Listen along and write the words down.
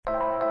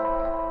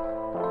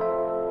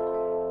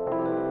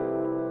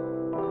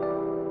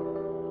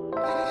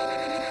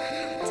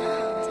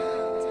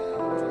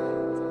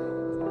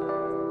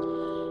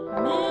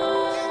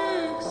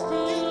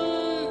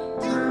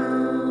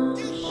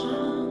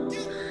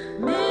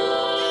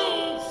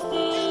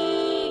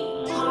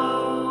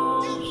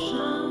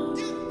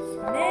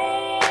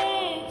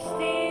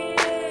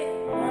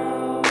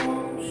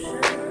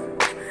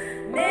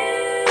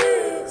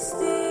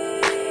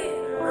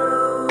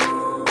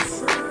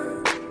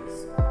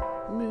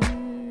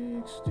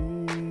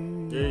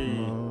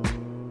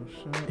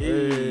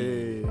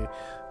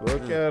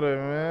at it,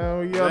 man.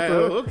 We got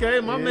okay,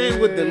 my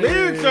man with the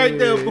lyrics right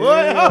there,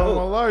 boy.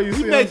 Oh,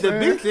 you make the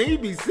beats and he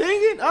be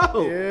singing.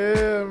 Oh,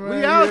 yeah, man.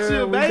 We out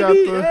here,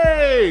 baby.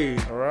 Hey,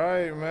 all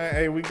right, man.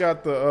 Hey, we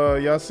got the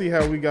y'all see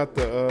how we got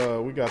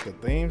the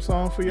theme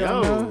song for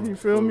y'all now? You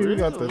feel me? We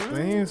got the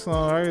theme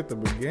song right at the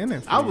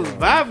beginning. I was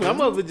vibing.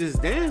 I'm over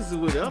just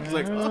dancing with it. I was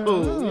like,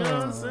 oh, you know what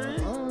I'm saying?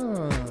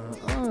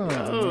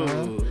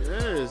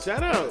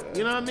 Shout out,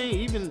 you know what I mean?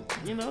 Even,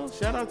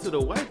 shout out to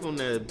the wife on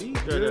that beat,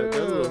 that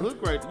little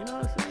hook right, you know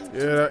what I'm saying?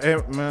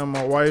 Yeah, man,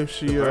 my wife,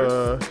 she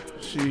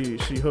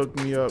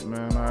hooked me up,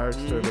 man. I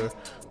asked her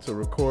to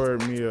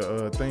record me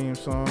a theme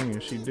song,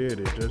 and she did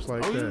it just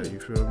like that. Yeah.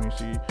 You feel me?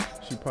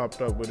 She popped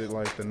up with it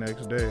like the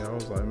next day. I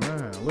was like,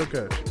 man, look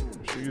at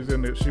you.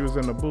 She was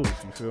in the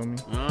booth. You feel me?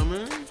 You know what I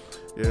mean?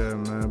 Yeah,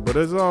 man. But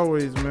as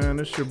always, man,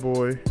 it's your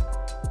boy,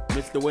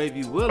 Mr.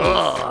 Wavy Willis.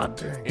 Oh,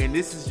 dang. And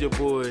this is your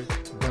boy,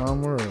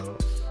 Don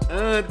Morales.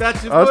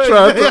 That's your boy.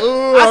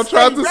 I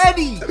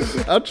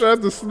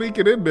tried to sneak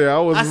it in there. I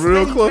was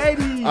real close.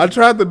 Ready. I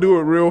tried to do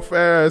it real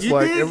fast. You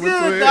did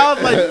good. I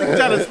was like, you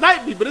trying to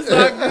snipe me, but it's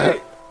not good.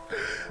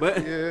 But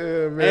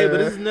yeah, man. Hey, but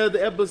this is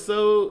another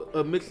episode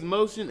of Mixed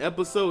Emotion,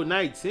 episode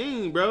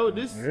 19, bro.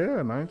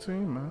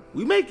 19, man.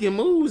 We making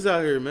moves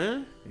out here,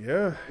 man.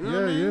 Yeah,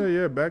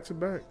 yeah. Back to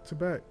back. For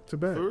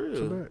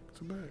real. To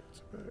back.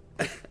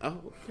 Oh,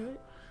 okay.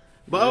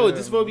 But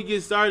just before we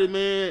get started,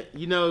 man,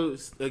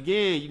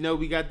 again,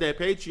 we got that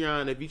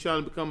Patreon. If you're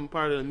trying to become a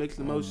part of the Mixed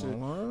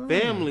Emotion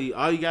family,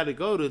 all you got to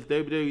go to is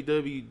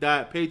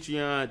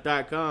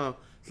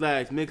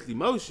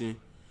www.patreon.com/mixedemotion,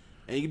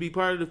 and you can be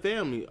part of the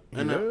family.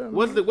 And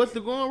what's the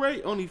going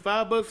rate? Only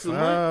 $5 a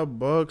month.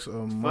 $5 a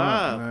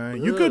month,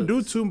 man. You could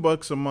do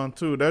 $2 a month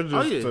too. That's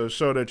just to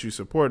show that you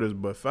support us.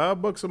 But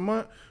 $5 a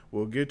month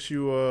will get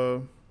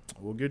you.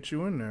 We'll get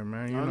you in there,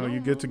 man. You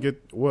get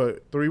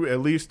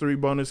at least 3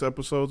 bonus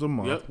episodes a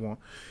month. Yep.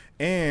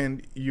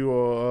 And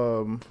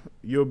you'll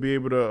be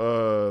able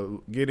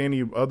to get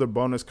any other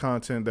bonus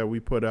content that we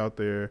put out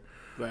there.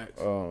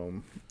 Facts.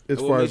 As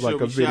far as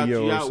like a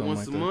video or something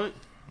once like a month.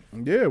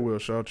 Yeah, we'll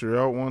shout you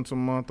out once a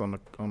month on the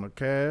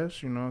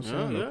cash, you know what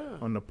I'm saying?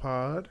 On the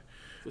pod.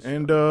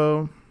 And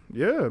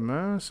yeah,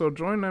 man. So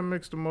join that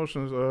Mixed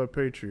Emotions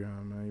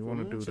Patreon, man. You want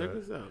to do that. Check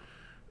us out.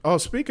 Oh,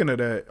 speaking of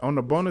that, on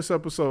the bonus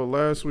episode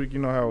last week,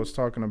 how I was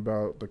talking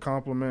about the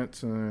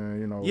compliments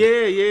and,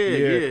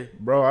 Yeah.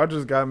 Bro, I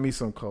just got me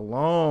some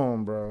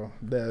cologne, bro.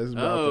 That's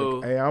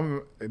about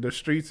the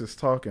streets is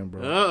talking,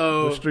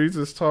 bro. The streets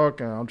is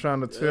talking. I'm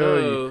trying to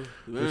tell you.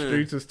 Man. The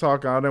streets is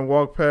talking. I done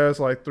walked past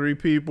like 3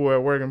 people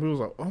at work and people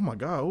was like, oh my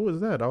God, who is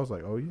that? I was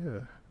like, oh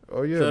yeah,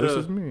 this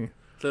is me.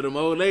 So them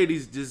old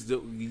ladies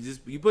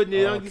you putting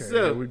it on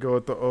yourself. Here we go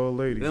with the old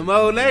ladies. Them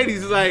old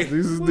ladies like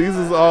these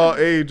is all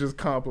ages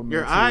compliments.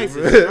 Your eyes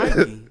are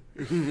striking.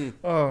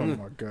 Oh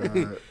my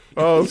God.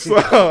 Oh,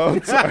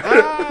 sorry.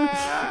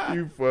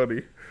 You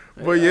funny.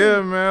 But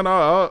yeah, man,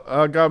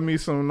 I got me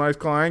some nice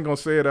clothes. I ain't gonna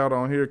say it out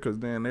on here because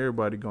then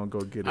everybody gonna go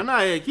get it. I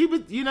know, keep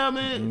it. You know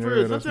what I mean? For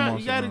real, sometimes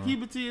you gotta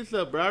keep it to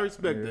yourself, bro. I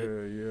respect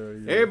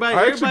that. Yeah.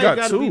 Everybody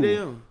gotta be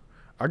their own.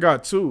 I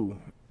got 2.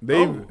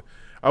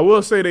 I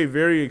will say they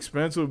very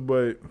expensive,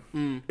 but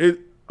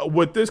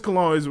with this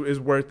cologne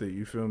is worth it.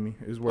 You feel me?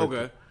 It's worth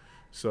it.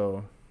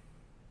 So.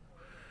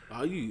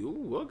 Okay. Yeah,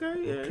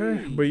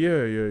 okay. But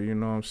yeah, you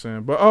know what I'm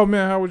saying. But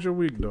man, how was your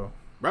week though?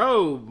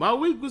 Bro, my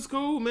week was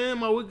cool, man.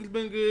 My week has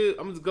been good.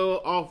 I'm just go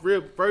off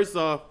rip. First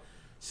off,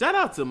 shout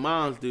out to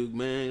Mom's Duke,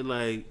 man.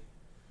 Like,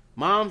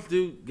 Mom's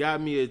Duke got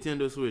me a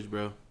Nintendo Switch,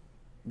 bro.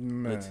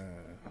 Man.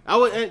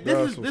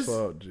 What's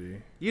up, G.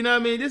 You know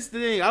what I mean? This is the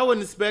thing. I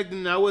wasn't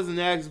expecting. I wasn't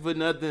asking for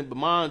nothing. But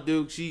Mom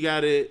Duke, she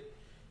got it.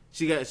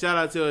 Shout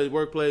out to her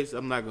workplace.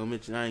 I'm not gonna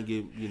mention. We ain't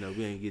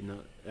getting no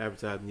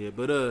advertising yet.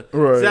 But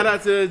shout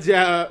out to her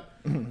job.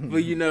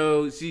 But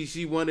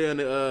she wanted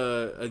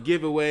a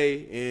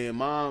giveaway, and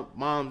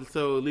mom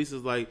told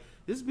Lisa's like,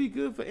 this be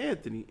good for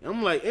Anthony.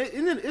 I'm like,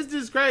 and then it's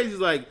just crazy. It's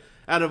like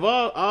out of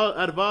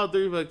all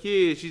 3 of her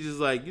kids, she's just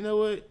like, you know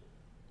what?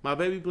 My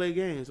baby play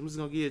games. I'm just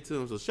gonna give it to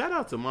him. So shout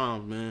out to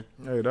moms, man.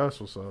 Hey, that's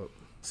what's up.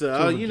 So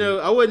I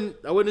wasn't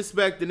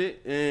expecting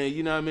it, and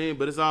you know what I mean.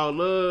 But it's all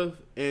love,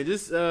 and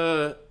just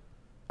did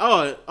I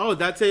tell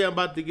you I'm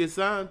about to get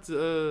signed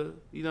to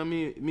you know what I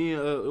mean? Me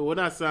and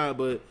not signed,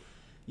 but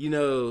me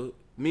and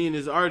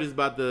this artist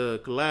about to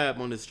collab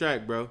on this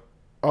track, bro.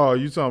 Oh,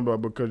 you talking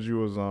about because you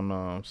was on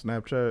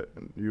Snapchat?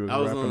 You was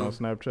rapping on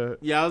Snapchat?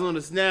 Yeah, I was on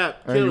the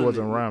Snap. And you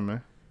wasn't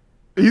rhyming.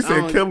 He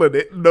said killing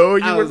it. No,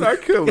 you were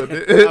not killing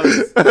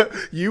it.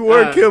 You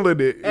weren't killing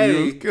it.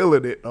 You was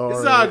killing it.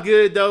 It's all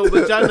good though,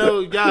 but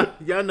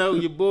y'all know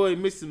your boy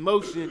Mr.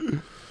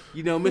 Motion,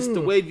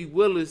 Mr. Wavy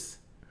Willis.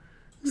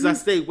 Cause I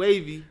stay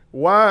wavy.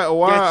 Why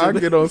I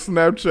get on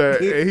Snapchat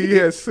and he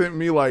has sent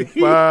me like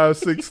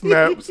 5-6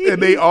 snaps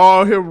and they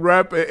all him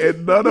rapping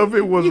and none of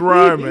it was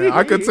rhyming.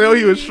 I could tell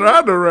he was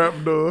trying to rap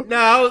though.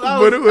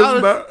 But it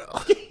was not.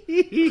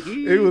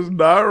 It was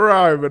not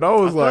rhyming. I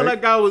felt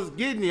like I was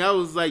getting it. I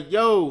was like,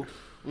 yo,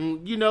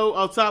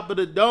 on top of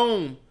the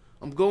dome,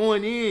 I'm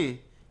going in.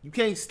 You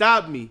can't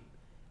stop me.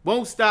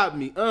 Won't stop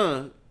me.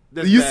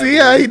 You see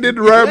how he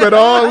didn't rhyme at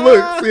all?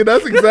 Look, see,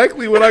 that's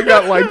exactly what I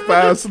got like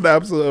 5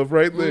 snaps of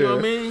right there. You know what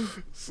I mean?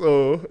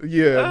 So,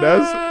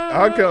 yeah,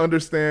 I can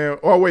understand.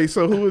 Oh, wait,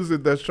 so who is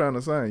it that's trying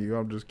to sign you?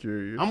 I'm just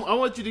curious. I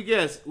want you to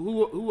guess.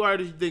 Who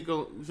artist you think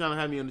is trying to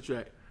have me on the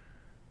track?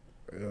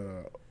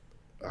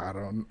 I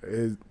don't.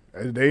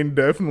 They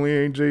definitely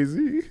ain't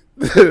Jay-Z.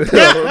 It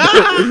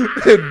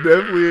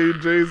definitely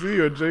ain't Jay-Z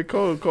or J.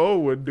 Cole.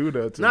 Cole wouldn't do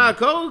that to me.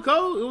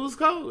 Cole. It was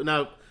Cole.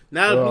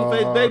 Now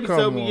Blueface Baby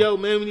told me, yo,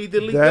 man, we need to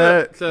link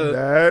up. So.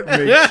 That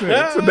makes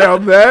sense. Now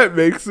that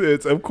makes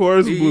sense. Of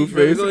course,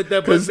 Blueface.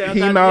 Because he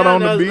not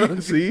on the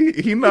beat. See?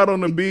 He not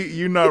on the beat.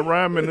 You not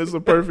rhyming. It's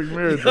a perfect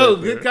marriage. Yo,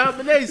 good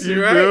combination,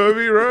 right? You feel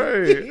me?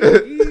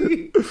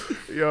 Right.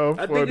 Yo,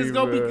 I think it's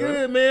going to be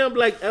good, man. I'm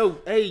like, oh,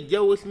 hey,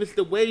 yo, it's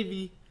Mr.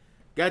 Wavy.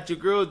 Got your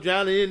girl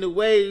drowning in the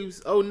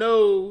waves. Oh,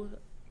 no.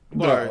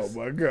 Bars. Oh,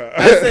 my God.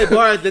 I say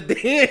bars at the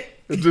end.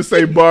 Just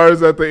say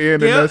bars at the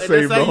end and that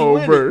saved the whole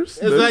verse.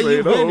 That's how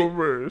you win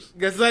it.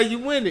 That's how you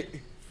win it.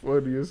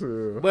 Funny as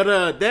hell.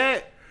 But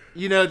that,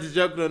 just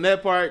joking on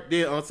that part.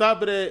 Then on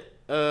top of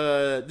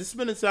that, just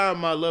spending time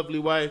with my lovely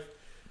wife.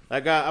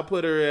 Like I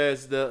put her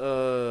as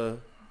the.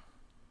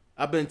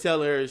 I've been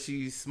telling her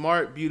she's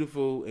smart,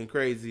 beautiful, and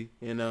crazy,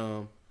 and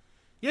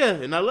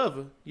and I love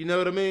her. You know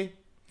what I mean?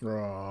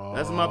 Aww,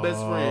 that's my best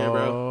friend,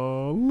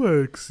 bro.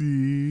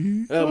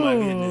 Lexi. Oh my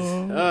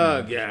goodness.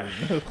 Oh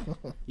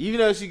god. Even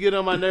though she get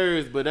on my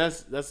nerves, but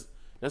that's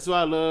what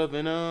I love.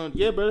 And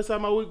bro, that's how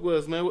my week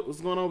was, man. What's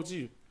going on with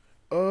you?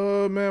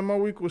 Man, my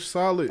week was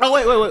solid. Oh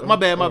wait. My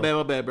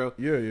bad, bro.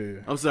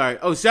 Yeah. I'm sorry.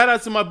 Oh, shout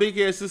out to my big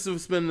head sister for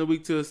spending the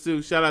week to us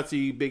too. Shout out to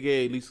you, big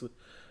head Lisa.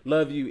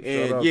 Love you.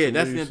 And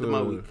that's the end of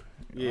my week.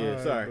 Yeah,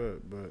 right, sorry.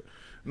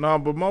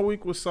 But my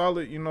week was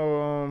solid.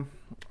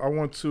 I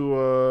went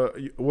to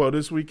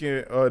this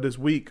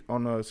week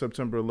on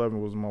September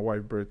 11th was my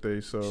wife's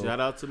birthday. So shout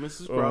out to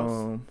Mrs.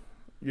 Cross.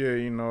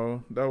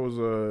 That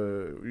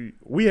was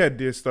we had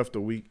did stuff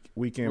the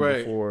weekend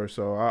before,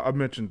 so I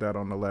mentioned that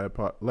on the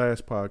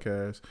last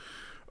podcast.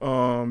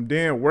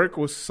 Then work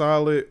was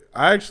solid.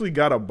 I actually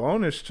got a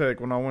bonus check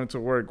when I went to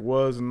work.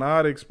 Was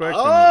not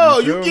expecting. Oh,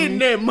 you getting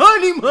that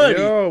money?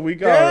 Yo, we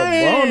got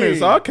a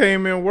bonus. I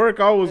came in work.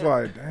 I was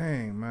like,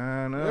 dang,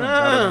 man, I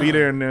gotta be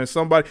there. And then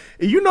somebody.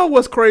 You know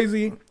what's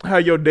crazy? How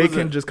your day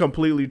can just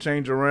completely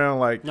change around.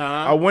 Like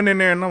I went in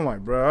there and I'm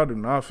like, bro, I do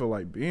not feel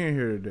like being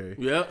here today.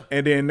 Yeah.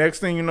 And then next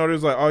thing you know,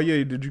 there's like, oh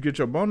yeah, did you get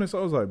your bonus? I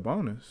was like,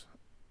 bonus.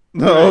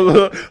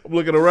 No, I'm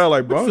looking around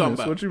like bonus.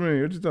 What you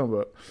mean? What you talking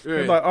about? Right.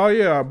 It's like, oh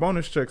yeah, our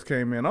bonus checks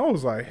came in. I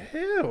was like,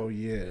 hell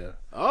yeah.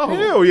 Oh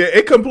hell yeah!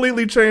 It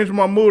completely changed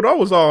my mood. I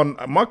was on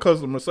my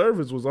customer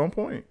service was on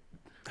point.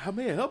 How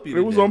may I help you?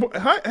 It was on.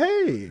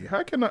 Hey,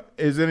 how can I?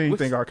 Is there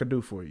anything I could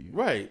do for you?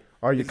 Right.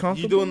 Are you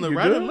comfortable? You doing the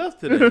right or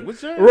left today?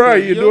 What's your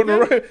right? You doing the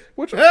right?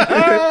 Which?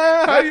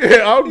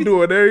 I'm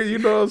doing it. You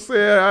know what I'm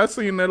saying? I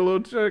seen that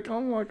little check.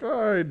 I'm like, all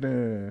right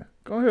then.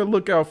 Go ahead,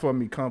 look out for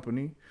me,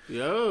 company.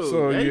 Yo,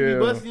 so you be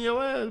busting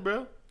your ass,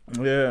 bro.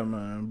 Yeah,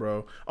 man,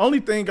 bro. Only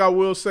thing I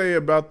will say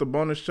about the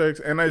bonus checks,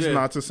 and that's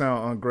not to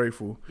sound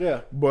ungrateful.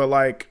 Yeah. But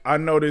like I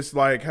noticed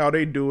like how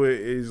they do it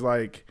is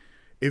like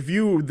if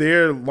you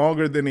there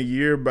longer than a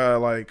year by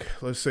like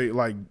let's say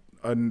like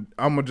I'm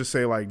gonna just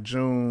say like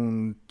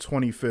June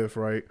 25th,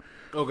 right?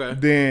 Okay.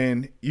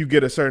 Then you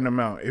get a certain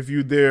amount. If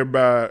you there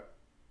by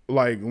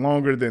like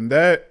longer than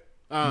that,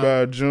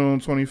 by June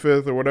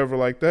 25th or whatever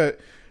like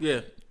that.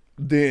 Yeah.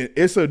 Then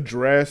it's a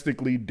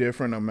drastically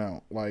different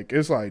amount. Like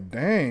it's like,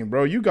 dang,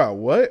 bro, you got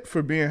what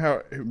for being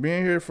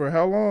here for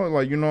how long?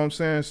 Like, you know what I'm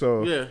saying?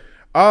 So yeah,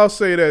 I'll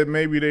say that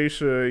maybe they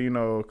should,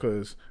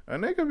 because a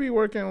nigga be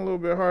working a little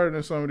bit harder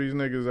than some of these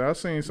niggas. I've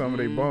seen some of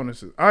their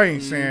bonuses. I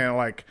ain't saying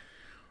like,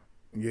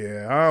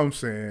 I'm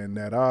saying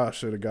that I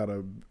should have got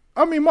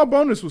my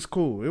bonus was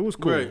cool. It was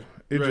cool. Right.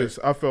 Just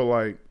I felt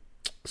like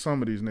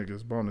some of these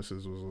niggas'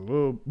 bonuses was a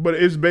little, but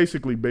it's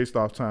basically based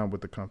off time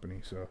with the company.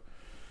 So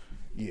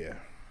yeah.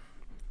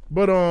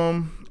 But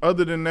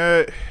other than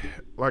that,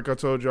 like I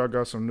told you, I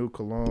got some new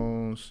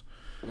colognes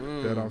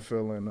that I'm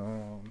feeling.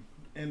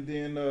 And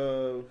then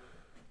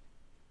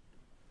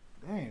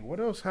dang, what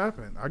else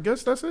happened? I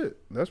guess that's it.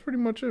 That's pretty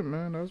much it,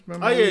 man. That's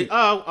been my week.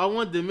 I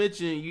wanted to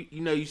mention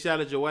you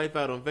shouted your wife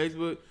out on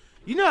Facebook.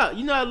 You know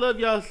I love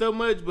y'all so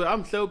much, but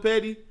I'm so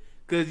petty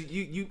because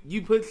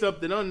you put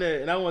something on there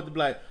and I want to be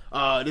like,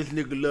 this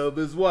nigga love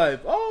his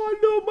wife. Oh, I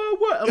know my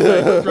wife. I'm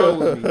like, what's wrong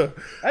with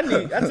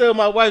me? I tell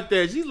my wife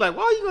that. She's like,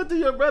 why you gonna do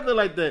your brother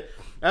like that?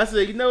 I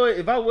said, you know what?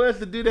 If I was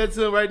to do that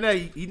to him right now,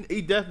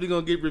 he definitely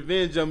gonna get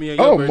revenge on me on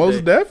your birthday.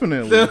 Most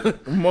definitely. So,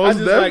 most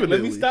definitely. Like,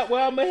 let me stop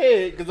while I'm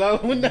ahead because I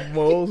don't know.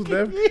 Most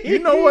definitely. You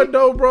know what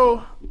though,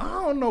 bro? I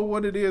don't know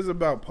what it is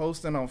about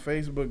posting on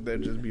Facebook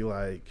that just be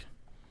like,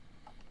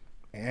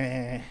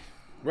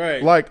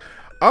 right? Like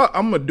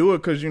I'm gonna do it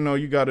because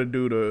you got to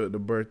do the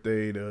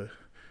birthday, the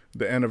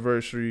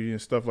anniversary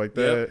and stuff like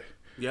that.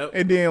 Yep.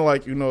 And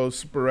then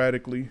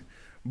sporadically,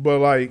 but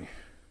like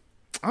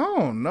I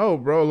don't know,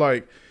 bro.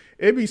 Like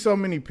It be so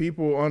many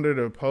people under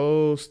the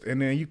post,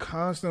 and then you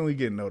constantly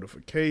get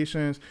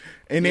notifications.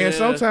 And then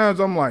sometimes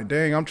I'm like,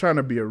 dang, I'm trying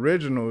to be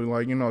original,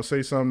 like, you know,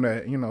 say something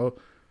that, you know,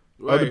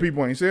 other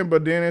people ain't saying.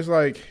 But then it's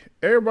like,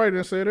 everybody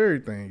done said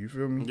everything, you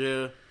feel me?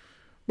 Yeah.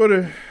 But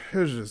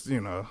it's just,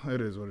 you know, it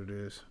is what it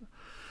is.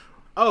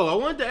 Oh, I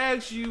wanted to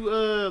ask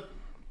you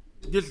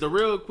just a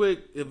real quick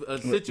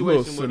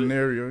situation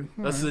scenario.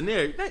 A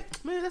scenario.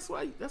 Man, that's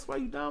why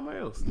you down my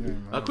else. Yeah,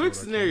 a quick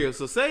scenario.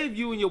 So say if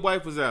you and your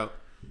wife was out.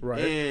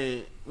 Right.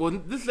 And well,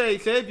 this say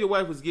if your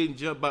wife was getting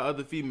jumped by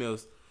other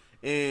females,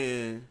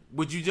 and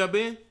would you jump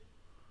in?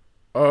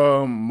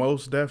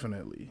 Most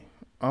definitely.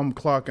 I'm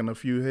clocking a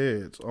few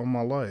heads on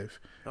my life.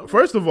 Okay.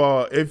 First of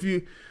all, if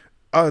you,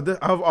 this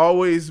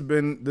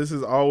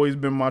has always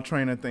been my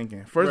train of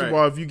thinking. First of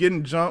all, if you're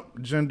getting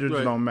jumped, genders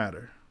don't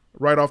matter.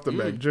 Right off the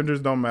back,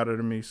 genders don't matter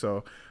to me.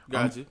 So,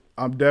 gotcha.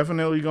 I'm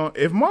definitely going.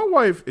 If my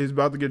wife is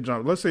about to get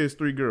jumped, let's say it's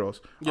 3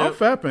 girls, I'm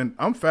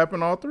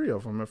fapping all 3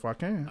 of them if I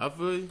can. I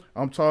feel you.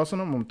 I'm tossing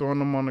them. I'm throwing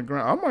them on the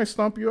ground. I might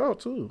stomp you out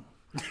too.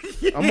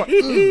 I'm like,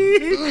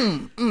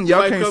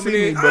 y'all can't see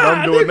me, but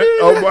I'm doing that.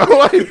 Oh my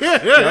life, y'all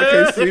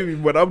can't see me,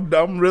 but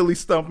I'm really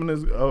stumping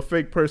this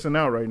fake person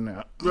out right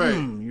now. Right,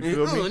 you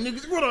feel me?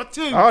 Niggas, what I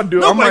tell you? I'll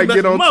do. I might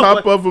get on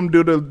top of them,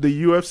 do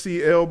the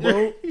UFC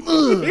elbow.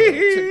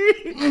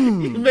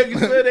 Making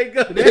sure they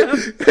go down.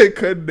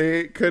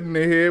 Cutting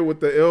their head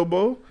with the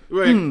elbow.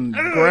 Right.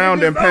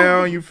 Ground and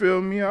pound, you feel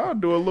me? I'll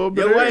do a little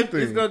bit of everything.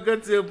 Your wife is going to go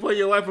to the point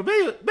your wife,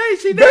 babe,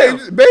 she down.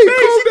 Babe,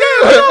 calm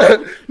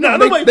down. No,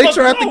 they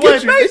tried to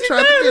get you. They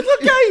tried to get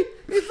you.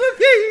 It's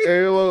okay.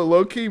 Hey,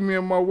 low key, me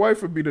and my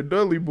wife would be the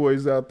Dudley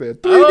boys out there.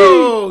 Get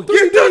the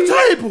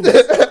tables.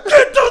 Get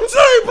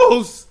the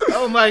tables.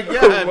 Oh, my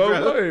God,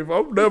 bro. Wife,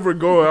 I'm never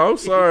going. I'm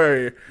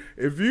sorry.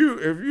 If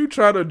you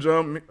try to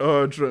jump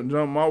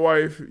my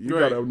wife, you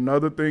got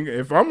another thing.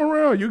 If I'm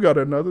around, you got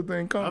another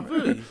thing coming. I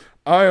feel you.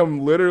 I am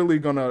literally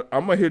I'm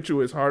gonna hit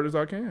you as hard as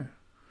I can.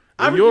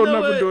 You'll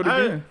never do it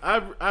again.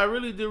 I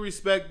really do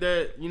respect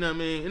that. You know what I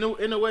mean?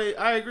 In a way,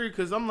 I agree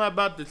because I'm not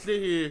about to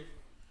sit here.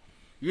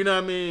 You know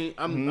what I mean?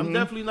 I'm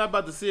definitely not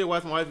about to sit here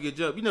watch my wife get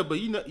jumped. You know, but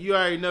you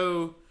already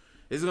know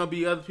there's gonna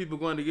be other people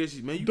going to get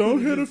you. Man, you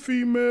don't hit a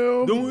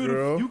female. Don't hit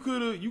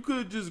a. You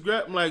could just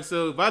grab them like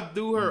so. If I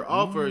do her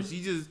off her,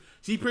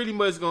 she pretty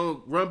much gonna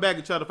run back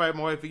and try to fight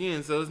my wife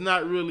again. So it's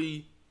not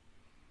really.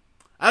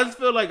 I just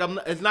feel like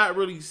it's not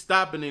really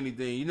stopping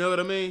anything. You know what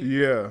I mean?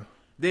 Yeah.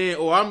 Then,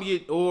 or I'm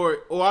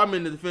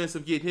in the defense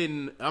of getting hit.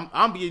 And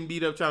I'm getting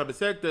beat up trying to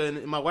protect her,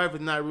 and my wife is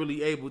not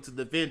really able to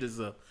defend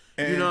herself.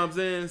 And you know what I'm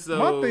saying? So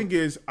my thing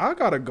is, I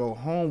gotta go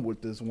home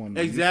with this woman.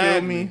 Exactly. You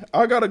feel me?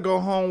 I gotta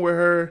go home with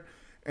her,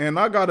 and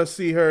I gotta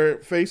see her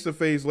face to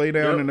face, lay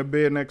down in the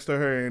bed next to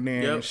her, and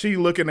then she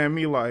looking at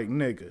me like,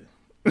 nigga,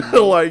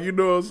 like, you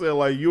know what I'm saying?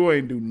 Like, you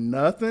ain't do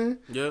nothing.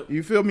 Yep.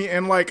 You feel me?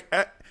 And like.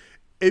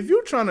 If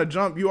you're trying to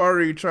jump, you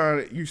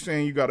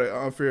saying you got an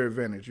unfair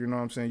advantage. You know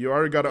what I'm saying? You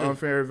already got an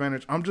unfair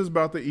advantage. I'm just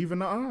about to even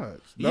the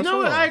odds. That's you know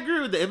what? I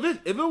agree with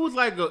that. If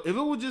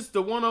it was just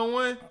the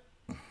 1-on-1,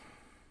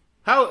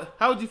 how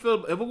would you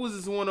feel if it was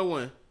just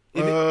 1-on-1?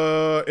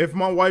 If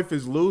my wife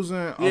is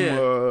losing,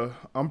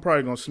 I'm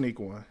probably gonna sneak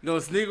one. You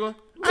gonna sneak one?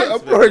 I'm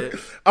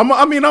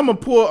gonna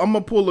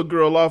pull a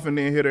girl off and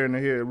then hit her in the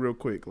head real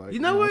quick. Like, you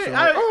know what?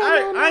 I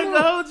ain't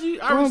gonna hold you.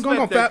 I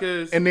respect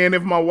that. And then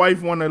if my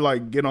wife want to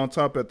like get on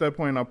top at that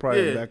point, I'll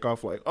probably back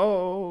off. Like, it's back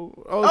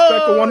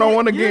to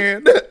 1-on-1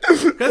 again.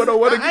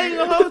 I ain't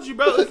gonna hold you,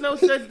 bro. It's no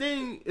such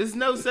thing. It's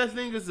no such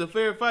thing as a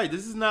fair fight.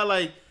 This is not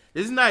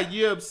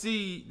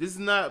UFC. This is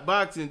not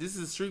boxing. This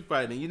is street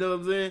fighting. You know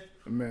what I'm saying?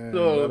 Man,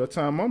 by the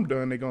time I'm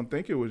done, they gonna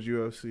think it was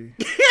UFC.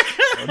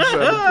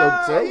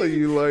 I'm telling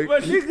you, like.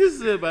 But nigga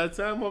said, by the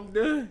time I'm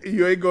done,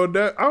 you ain't gonna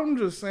die. I'm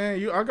just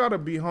saying, I gotta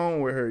be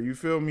home with her. You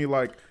feel me?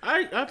 Like,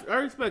 I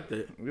respect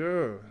that.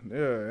 Yeah,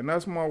 and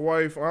that's my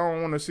wife. I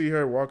don't want to see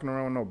her walking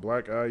around with no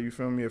black eye. You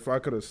feel me? If I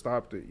could have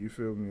stopped it, you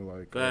feel me?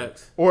 Like,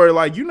 facts. Or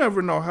like, you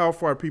never know how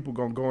far people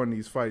gonna go in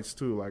these fights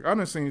too. Like, I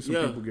done seen some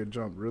people get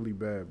jumped really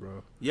bad,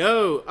 bro.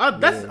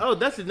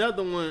 That's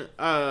another one.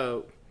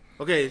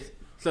 Okay.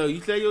 So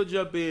you say you'll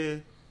jump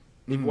in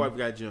if your wife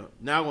got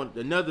jumped. Now I want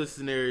another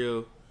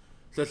scenario.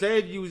 So say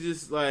if you was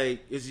just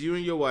like, it's you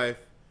and your wife,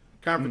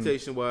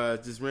 confrontation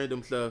wise, just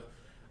random stuff.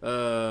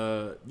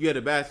 You had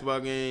a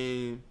basketball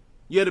game.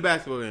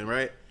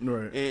 Right?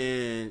 Right.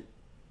 And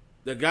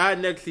the guy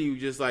next to you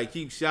just like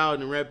keeps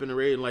shouting and rapping and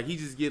raving, like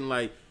he's getting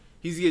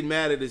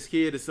mad at his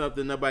kid or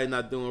something. Nobody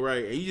not doing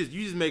right, and you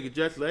just make a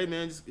gesture, like, hey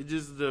man, it's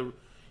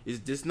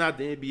just not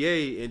the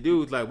NBA. And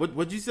dude's like,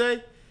 what'd you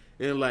say?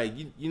 And like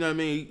you know what I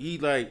mean?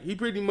 He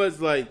pretty much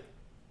like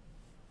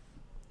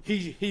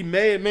he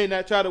may or may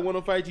not try to win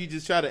a fight. You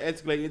just try to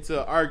escalate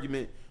into an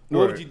argument.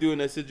 What would you do in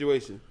that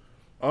situation?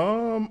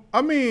 I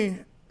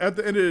mean, at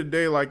the end of the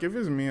day, like if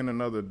it's me and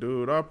another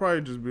dude, I'll probably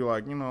just be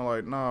like, you know,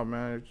 like, nah,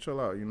 man, chill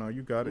out. You know,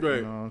 you got it. Right.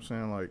 You know what I'm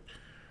saying?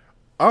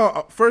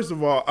 Like, first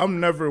of all, I'm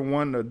never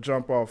one to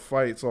jump off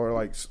fights or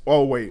like.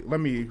 Oh wait,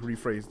 let me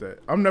rephrase that.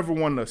 I'm never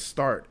one to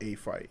start a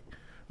fight.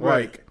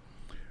 Right. Like.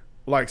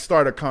 like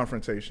start a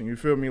confrontation. You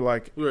feel me?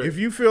 Like if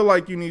you feel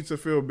like you need to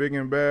feel big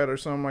and bad or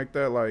something like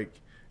that, like,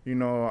 you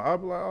know, I'll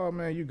be like, oh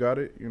man, you got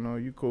it. You know,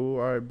 you cool.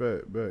 All right,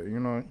 bet. You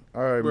know,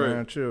 all right,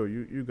 man, chill.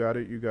 You got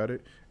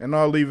it. And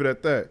I'll leave it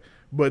at that.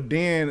 But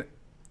then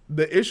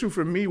the issue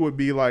for me would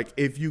be like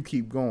if you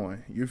keep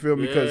going. You feel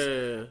me?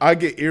 Because I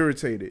get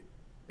irritated.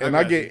 And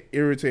I get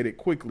irritated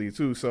quickly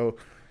too. So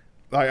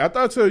like I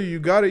thought I tell you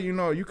got it, you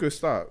know, you could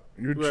stop.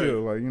 You're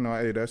chill. Like, you know,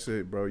 hey, that's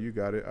it, bro. You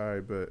got it. All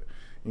right, but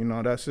you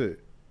know, that's it.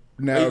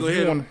 Now if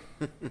you want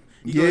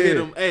you gonna hit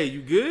him, hey,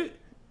 you good?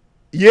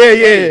 Yeah.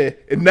 Hey.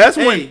 And that's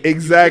when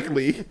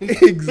exactly.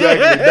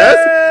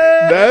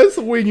 That's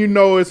when you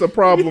know it's a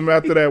problem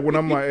after that, when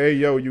I'm like, hey,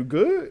 yo, you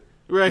good?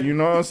 Right. You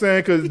know what I'm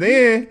saying? Because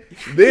then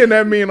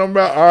that means I'm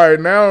about, all right,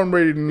 now I'm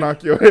ready to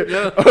knock your head.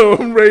 Yeah.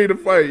 I'm ready to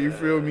fight. You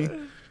feel me?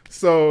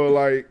 So,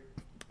 like,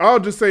 I'll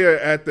just say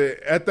at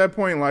that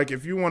point, like,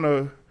 if you're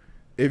going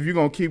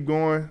to keep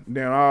going,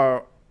 then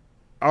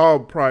I'll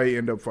probably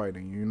end up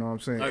fighting. You know what I'm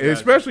saying?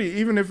 Especially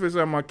even if it's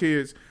at my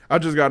kids.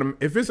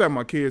 If it's at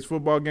my kids'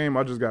 football game,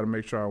 I just got to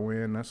make sure I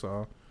win. That's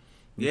all.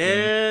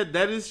 Yeah,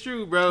 that is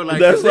true, bro. Like,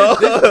 that's all.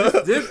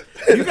 This,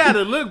 you got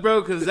to look,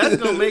 bro, because that's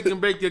going to make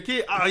and break your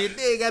kid. Oh, your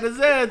dad got his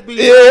ass beat.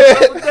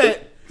 Yeah.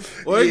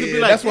 Or it could be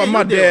like, that's why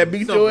my dad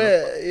beat your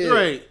ass. Yeah.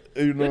 Right.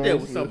 You know, that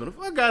was something the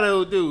fuck out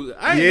of dude.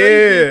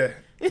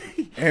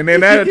 And then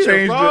that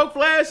changed. Frog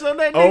flash on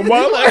that. Oh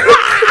my life.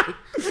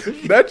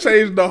 That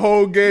changed the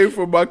whole game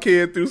for my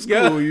kid through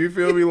school. Yeah. You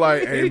feel me?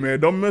 Like, hey man,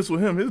 don't mess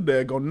with him. His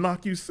dad gonna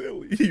knock you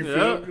silly. You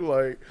feel me?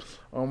 Like,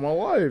 on my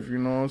life. You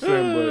know what I'm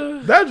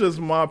saying? But that's just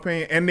my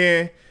opinion. And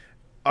then,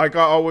 like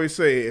I always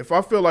say, if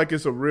I feel like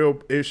it's a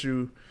real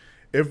issue,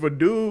 if a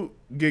dude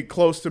get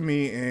close to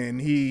me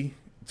and he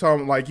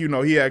like, you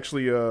know, he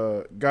actually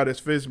got his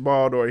fist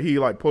balled or he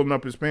like pulling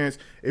up his pants.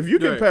 If you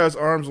get past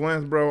arm's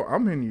length, bro,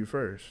 I'm hitting you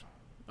first.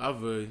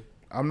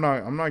 I'm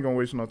not gonna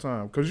waste no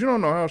time because you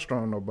don't know how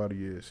strong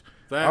nobody is.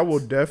 Facts. I will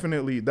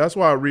definitely. That's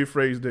why I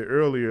rephrased it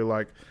earlier.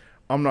 Like,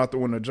 I'm not the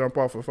one to jump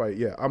off a fight.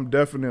 Yeah, I'm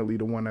definitely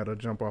the one that'll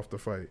jump off the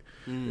fight.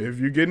 If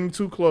you're getting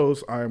too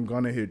close, I am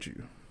gonna hit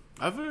you.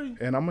 I feel you.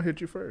 And I'm gonna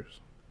hit you first.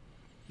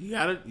 You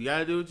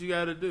gotta do what you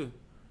gotta do.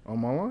 On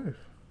my life.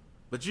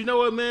 But you know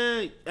what,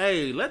 man?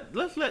 Hey,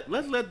 let's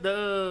let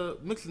the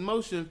Mixed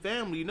Motion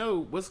family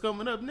know what's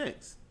coming up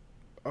next.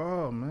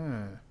 Oh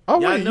man! Oh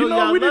wait, you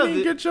know we didn't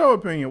even get your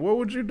opinion. What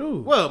would you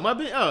do? Well, I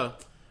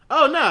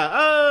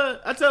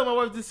told my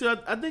wife this.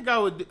 I think I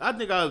would.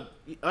 Like I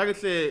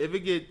said, if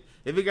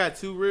it got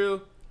too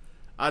real,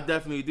 I'd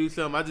definitely do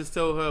something. I just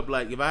told her,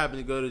 like, if I happen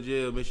to go to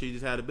jail, make sure you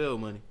just had the bail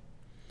money.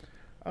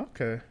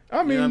 Okay,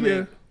 I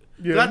mean,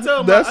 yeah, that's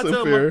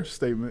a fair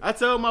statement. I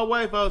told my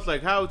wife, I was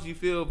like, how would you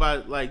feel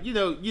about, like, you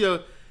know,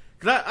 because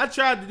I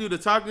tried to do the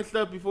talking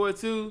stuff before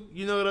too.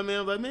 You know what I mean?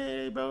 I'm like, man,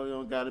 hey, bro, you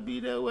don't gotta be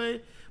that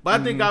way. But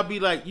I think I'll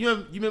be like,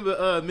 you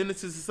remember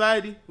Menace to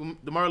Society,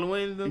 the Marlon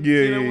Wayans?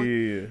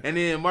 Yeah. And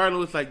then Marlon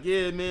was like,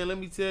 yeah, man, let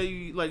me tell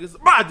you, like,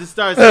 I just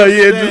started saying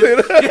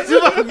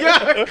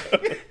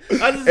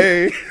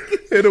hey,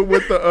 hit him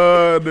with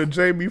the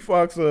Jamie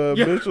Foxx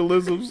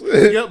bitchalisms.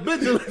 Yep,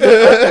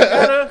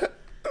 bitchalisms.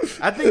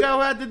 I think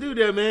I'll have to do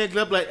that, man. Cause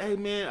I'm like, hey,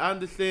 man, I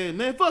understand.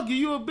 Man, fuck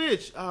you a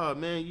bitch. Oh,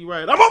 man, you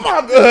right. I'm on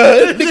my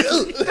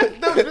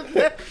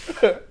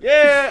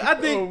Yeah, I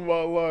think. Oh,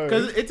 my life.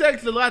 Because it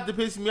takes a lot to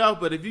piss me off,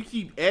 but if you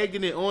keep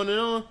egging it on and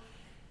on,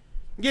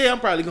 yeah,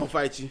 I'm probably going to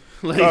fight you.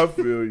 Like, I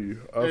feel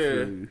you. I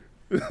feel you.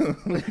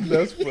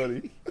 That's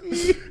funny.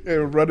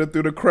 And running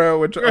through the crowd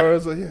with your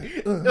arms like,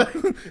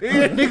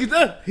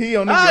 he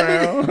on the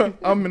ground,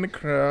 I'm in the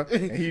crowd,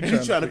 and he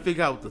trying to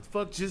figure out what the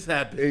fuck just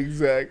happened.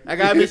 Exactly. I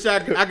gotta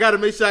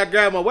make sure I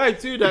grab my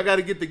wife too. I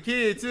gotta get the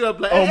kid too. I'm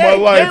like, my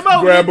life,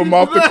 grab him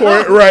off the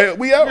court. Right,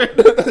 we out.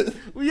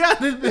 We out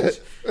this bitch.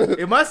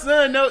 If my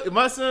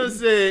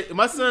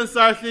son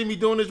starts seeing me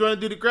doing this, running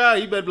through the crowd,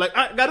 he better be like,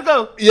 I gotta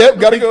go. Yep,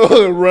 gotta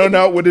go. Run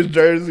out with his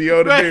jersey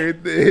on and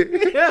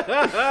everything.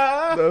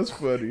 That's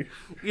funny.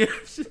 Yeah.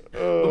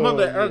 Oh, my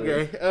bad.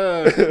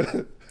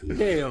 Okay.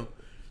 Damn.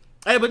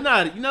 Hey, but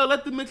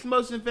let the Mixed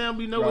Motion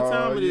family know what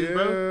time it is,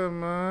 bro. Yeah,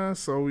 man.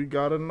 So we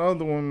got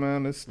another one,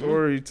 man. It's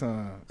story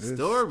time.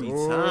 Story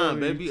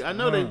time, baby. I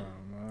know man.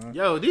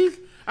 Yo,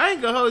 I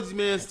ain't gonna hold you,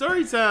 man.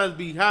 Story times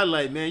be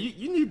highlight, man.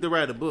 You need to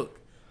write a book.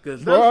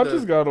 Bro, I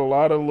just got a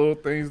lot of little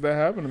things that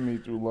happen to me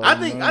through life. I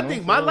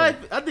think my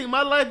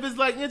life is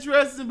like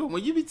interesting, but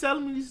when you be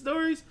telling me these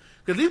stories,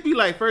 because these be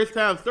like first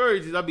time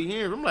stories I be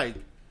hearing, I'm like,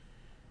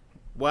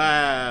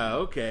 wow,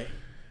 okay.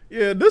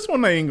 Yeah, this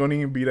one ain't gonna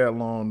even be that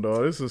long,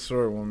 though. This is a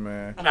short one,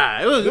 man.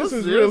 This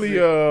is really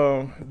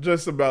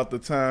just about the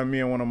time me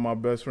and one of my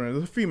best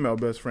friends, a female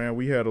best friend,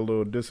 we had a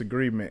little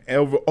disagreement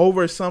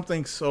over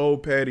something so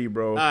petty,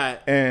 bro. All right.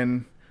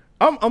 And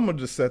I'm gonna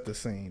just set the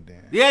scene,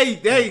 then. Yeah,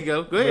 there you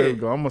go. Go ahead. There you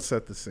go. I'm gonna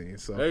set the scene.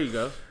 So there you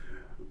go.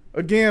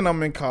 Again,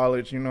 I'm in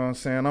college. You know what I'm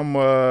saying?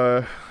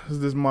 Is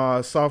this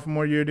my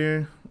sophomore year?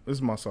 Then this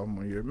is my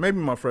sophomore year, maybe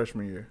my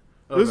freshman year.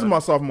 Okay. This is my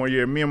sophomore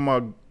year. Me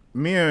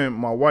and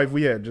my wife,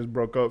 we had just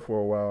broke up for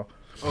a while.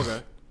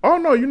 Okay. Oh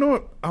no, you know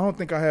what? I don't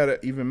think I had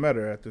even met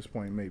her at this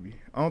point. Maybe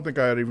I don't think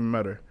I had even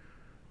met her.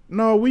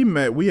 No, we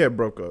met. We had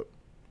broke up.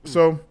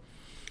 So,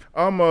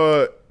 I'm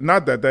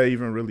not that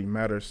even really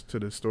matters to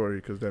the story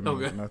because that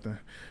means nothing.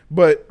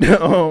 But we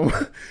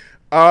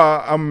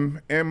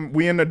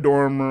in the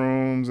dorm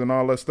rooms and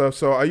all that stuff.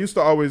 So I used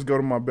to always go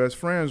to my best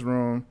friend's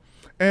room,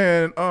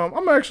 and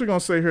I'm actually gonna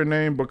say her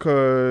name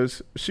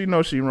because she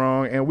knows she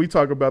wrong, and we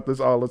talk about this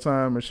all the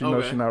time, and she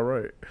knows she not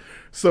right.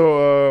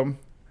 So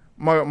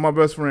my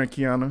best friend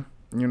Kiana,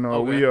 you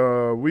know,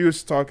 we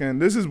was talking.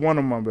 This is one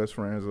of my best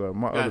friends.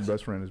 My other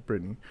best friend is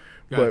Brittany,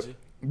 but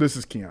this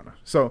is Kiana.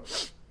 So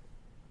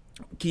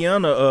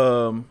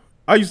Kiana,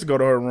 I used to go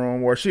to her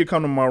room, or she'd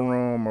come to my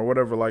room, or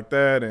whatever like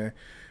that, and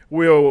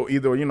we'll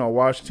either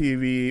watch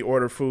TV,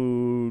 order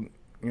food,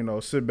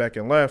 sit back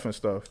and laugh and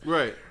stuff.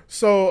 Right.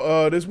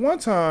 So this one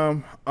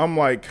time, I'm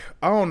like,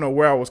 I don't know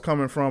where I was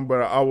coming from,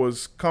 but I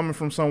was coming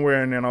from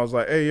somewhere, and then I was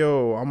like, hey,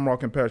 yo, I'm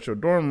walking past your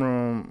dorm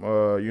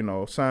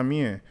room, sign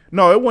me in.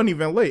 No, it wasn't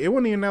even late. It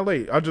wasn't even that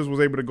late. I just was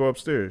able to go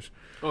upstairs.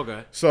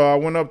 Okay. So I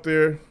went up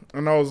there,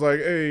 and I was like,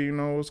 hey,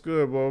 what's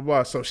good, blah, blah,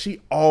 blah. So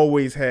she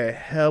always had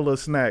hella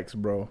snacks,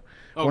 bro.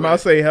 Okay. When I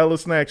say hella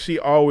snacks, she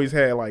always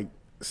had, like,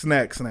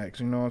 snacks,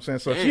 you know what I'm saying?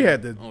 So she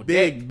had this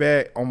big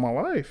bag on my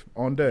life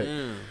on deck.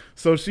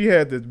 So she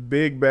had this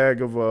big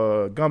bag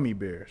of gummy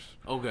bears.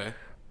 Okay.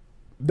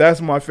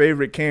 That's my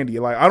favorite candy.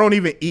 Like, I don't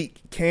even eat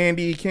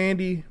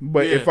candy,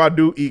 but if I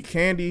do eat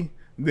candy,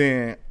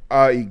 then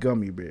I eat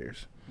gummy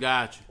bears.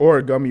 Gotcha.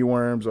 Or gummy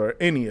worms or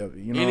any of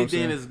it.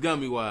 Anything that's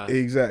gummy wise.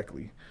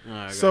 Exactly.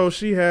 Right, so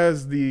she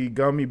has the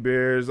gummy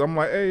bears. I'm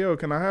like, hey, yo,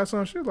 can I have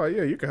some? She's like,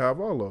 yeah, you can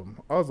have all of them.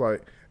 I was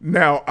like,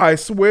 now, I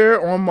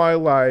swear on my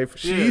life,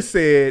 she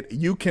said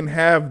you can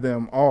have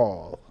them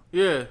all.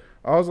 Yeah.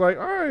 I was like,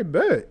 all right,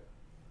 bet.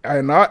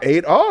 And I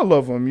ate all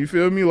of them. You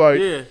feel me?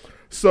 Like,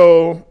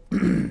 so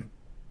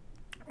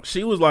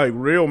she was like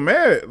real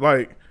mad.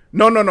 Like,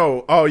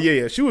 no. Oh,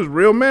 yeah. She was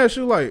real mad.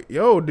 She was like,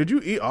 yo, did you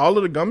eat all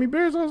of the gummy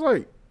bears? I was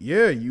like,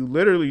 yeah, you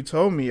literally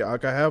told me I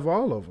could have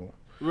all of them.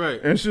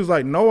 Right. And she was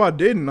like, no, I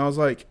didn't. I was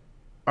like,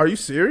 are you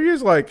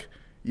serious? Like,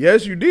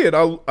 yes, you did.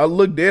 I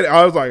looked at it.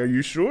 I was like, are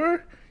you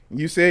sure?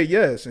 You said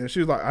yes. And she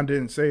was like, I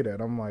didn't say that.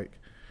 I'm like,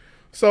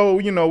 so,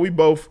 we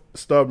both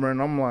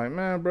stubborn. I'm like,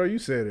 man, bro, you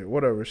said it.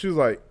 Whatever. She was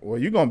like, well,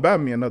 you going to buy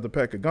me another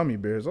pack of gummy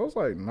bears. I was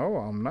like, no,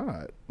 I'm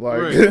not.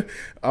 Like,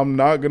 I'm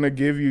not going to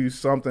give you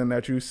something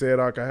that you said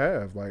I could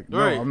have. Like,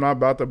 no, I'm not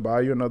about to buy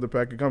you another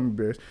pack of gummy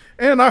bears.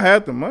 And I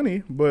had the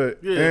money,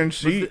 and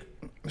she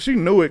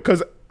knew it.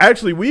 Because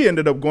actually, we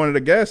ended up going to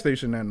the gas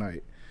station that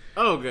night.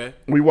 Oh, okay.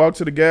 We walked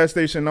to the gas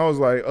station. I was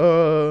like,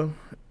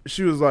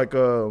 she was like,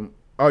 oh,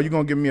 you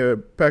gonna give me a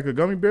pack of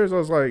gummy bears? I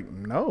was like,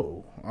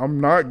 no, I'm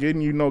not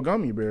getting you no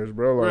gummy bears,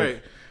 bro.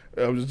 Like,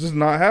 it was just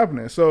not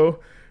happening. So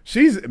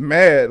she's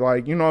mad,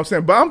 like, you know what I'm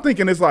saying? But I'm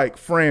thinking it's like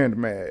friend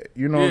mad,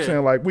 you know what I'm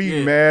saying? Like,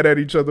 we mad at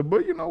each other,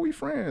 but, we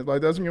friends.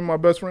 Like, that's me and my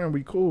best friend,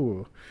 we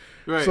cool.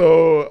 Right.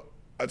 So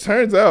it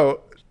turns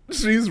out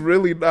she's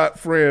really not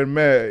friend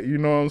mad, you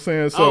know what I'm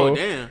saying? So, oh,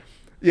 damn.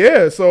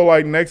 Yeah, so,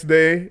 like, next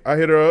day, I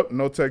hit her up,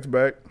 no text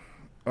back.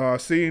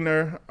 Seeing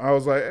her, I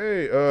was like,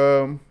 hey,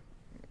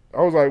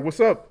 I was like, what's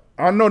up?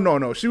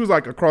 No. She was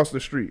like across the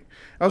street.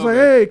 I was like,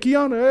 hey,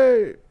 Kiana,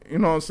 hey. You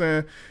know what I'm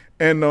saying?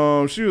 And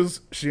she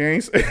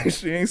ain't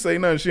say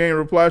nothing. She ain't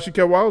reply. She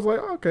kept, I was like,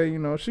 okay,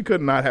 she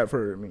could not have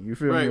heard me. You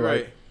feel me?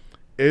 Right. Like,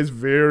 it's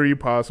very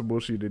possible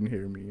she didn't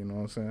hear me. You know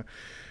what I'm saying?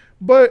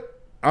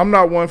 But I'm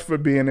not one for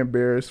being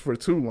embarrassed for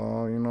too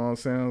long. You know what I'm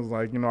saying? It's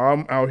like,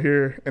 I'm out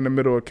here in the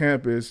middle of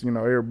campus,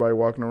 everybody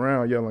walking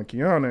around yelling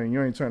Kiana, and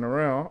you ain't turning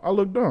around. I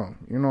look dumb.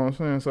 You know what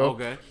I'm saying?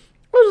 So,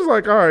 I was just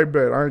like, all right,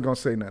 bet. I ain't going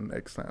to say nothing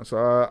next time.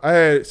 So I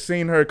had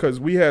seen her because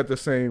we had the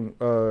same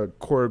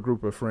core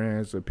group of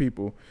friends and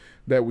people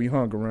that we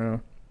hung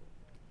around.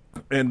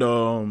 And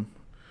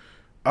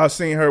I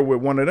seen her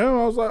with one of them.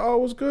 I was like, oh,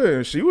 what's good?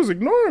 And she was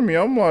ignoring me.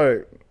 I'm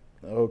like,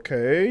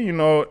 okay.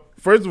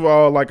 First of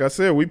all, like I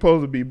said, we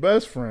supposed to be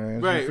best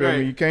friends. Right, you feel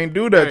me? You can't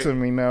do that to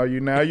me now.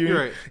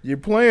 You're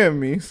playing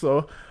me.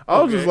 So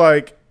I was just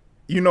like,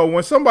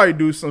 when somebody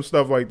do some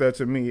stuff like that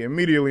to me,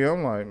 immediately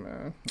I'm like,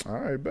 man, all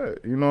right, bet.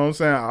 You know what I'm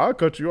saying? I'll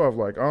cut you off.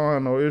 Like, I don't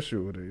have no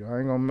issue with it. I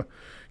ain't going to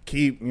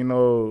keep,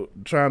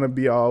 trying to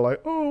be all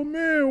like, oh,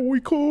 man, we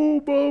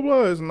cool, blah,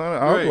 blah. It's not.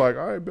 I was like,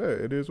 all right,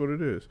 bet. It is what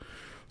it is.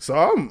 So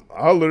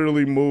I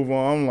literally move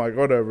on. I'm like,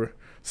 whatever.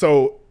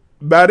 So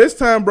by this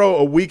time, bro,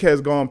 a week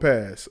has gone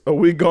past. I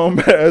ain't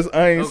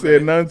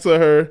said nothing to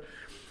her.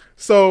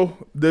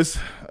 So this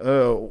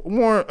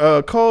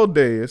cold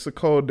day. It's a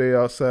cold day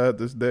outside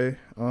this day.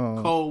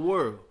 Cold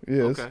world.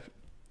 Yes. Okay.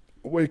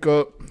 Wake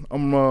up.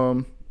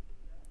 The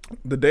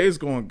day's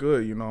going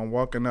good. I'm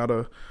walking out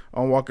of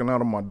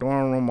my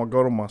dorm room. I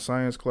go to my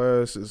science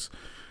class.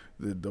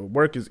 The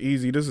work is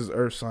easy. This is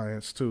earth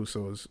science too,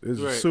 so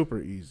it's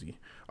super easy.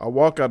 I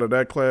walk out of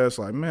that class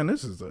like, man,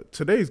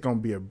 today's gonna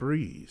be a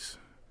breeze.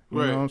 You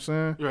know what I'm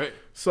saying? Right.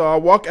 So I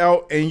walk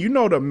out, and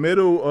the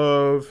middle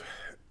of,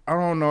 I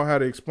don't know how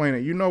to explain it.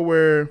 You know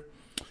where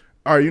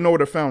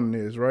the fountain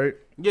is, right?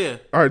 Yeah.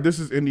 All right, this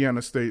is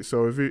Indiana State.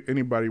 So if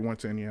anybody went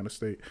to Indiana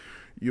State,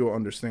 you'll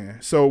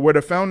understand. So where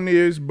the fountain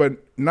is, but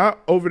not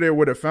over there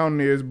where the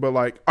fountain is, but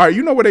like, all right,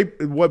 you know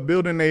what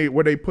building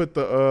where they put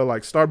the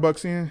like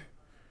Starbucks in?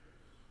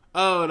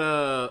 Oh,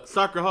 the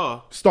Stalker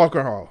Hall.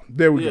 Stalker Hall.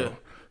 There we go.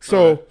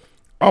 So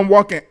I'm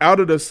walking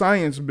out of the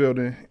science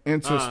building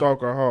into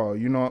Stalker Hall,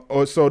 you know,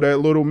 or so that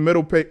little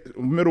middle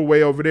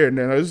way over there.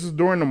 Now this is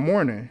during the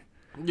morning.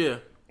 Yeah.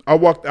 I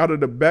walked out of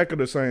the back of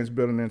the science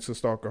building into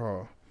Stalker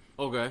Hall.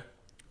 Okay.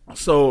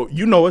 So,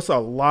 you know, it's a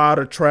lot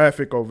of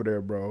traffic over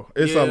there, bro.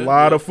 It's a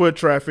lot of foot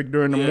traffic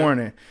during the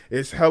morning.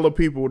 It's hella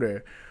people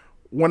there.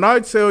 When I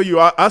tell you,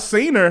 I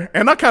seen her,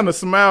 and I kind of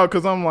smiled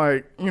because I'm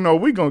like, you know,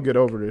 we going to get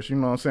over this, you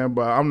know what I'm saying?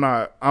 But I'm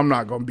not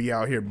going to be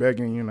out here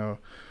begging, you know,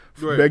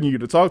 begging you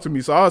to talk to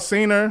me. So I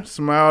seen her,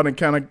 smiled, and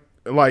kind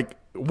of like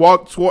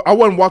walked toward. I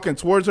wasn't walking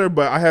towards her,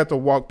 but I had to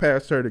walk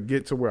past her to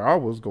get to where I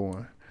was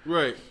going.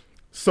 Right.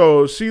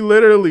 So she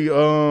literally,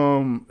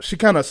 she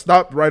kind of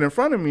stopped right in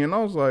front of me, and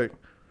I was like,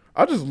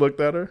 I just looked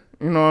at her,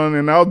 you know,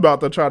 and I was about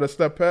to try to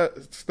step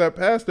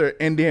past her.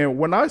 And then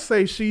when I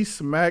say she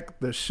smacked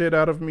the shit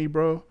out of me,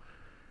 bro,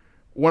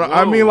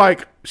 I mean,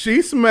 like,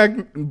 she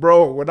smacked,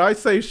 bro, when I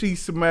say she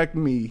smacked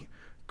me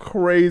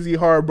crazy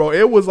hard, bro,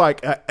 it was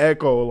like an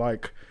echo.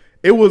 Like,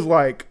 it was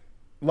like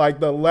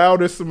the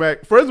loudest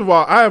smack. First of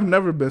all, I have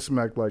never been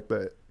smacked like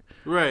that.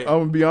 Right. I'm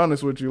going to be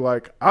honest with you.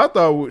 Like, I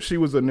thought she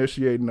was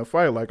initiating a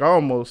fight. Like, I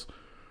almost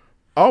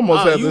had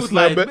to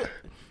snap back.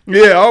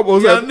 Yeah,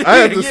 I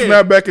had to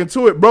snap back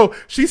into it, bro.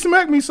 She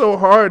smacked me so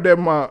hard that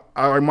my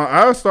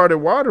eyes started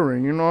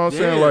watering. You know what I'm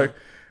saying?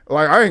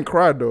 Like I ain't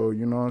cried though.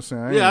 You know what I'm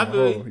saying? I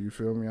feel you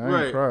feel me?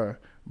 I ain't cry,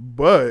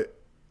 but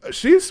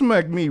she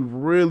smacked me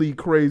really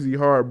crazy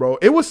hard, bro.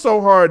 It was so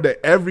hard that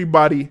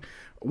everybody,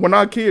 when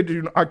I kid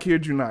you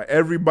not,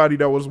 everybody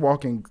that was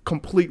walking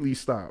completely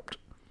stopped.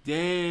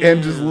 Damn.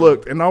 And just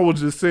looked, and I was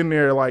just sitting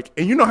there like,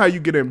 and you know how you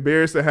get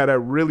embarrassed and have that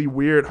really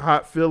weird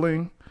hot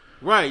feeling.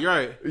 Right.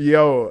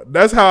 Yo,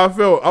 that's how I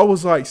felt. I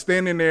was like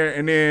standing there,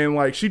 and then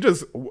like she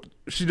just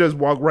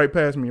walked right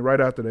past me right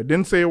after that.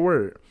 Didn't say a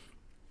word.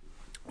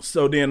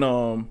 So then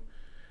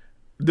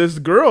this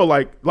girl,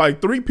 like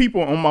 3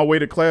 people on my way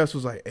to class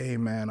was like, "Hey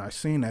man, I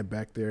seen that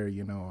back there.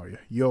 You know, are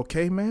you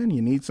okay, man?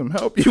 You need some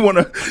help? You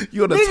wanna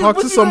talk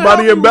to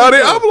somebody about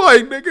it?" I'm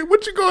like, "Nigga,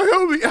 what you gonna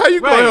help me? How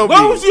you gonna help me?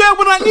 Where was you at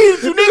when I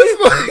needed you,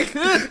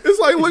 nigga?" It's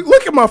like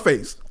look at my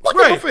face. Look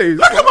at my face.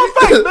 Look at my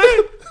face,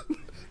 man.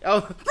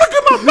 Look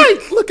at my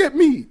face. Look at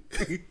me.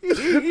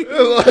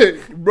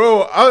 Like,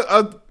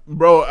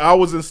 bro, I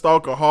was in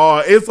Stalker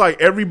Hall. It's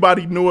like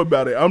everybody knew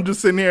about it. I'm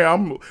just sitting here.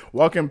 I'm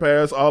walking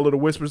past all of the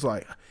whispers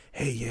like,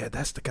 "Hey, yeah,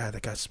 that's the guy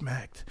that got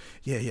smacked.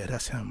 Yeah,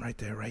 that's him right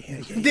there, right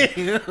here.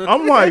 Yeah.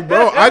 I'm like,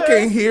 bro, I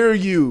can't hear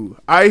you.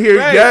 I hear,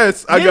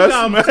 yes, I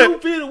got smacked. I'm 2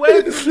 feet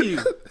away from you.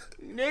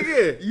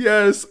 Nigga.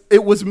 Yes,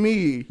 it was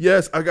me.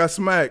 Yes, I got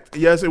smacked.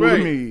 Yes, it was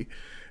me.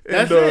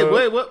 That's it.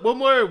 Wait, what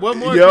more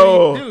can you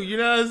do? You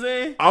know what I'm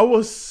saying? I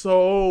was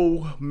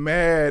so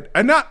mad.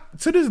 And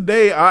to this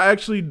day, I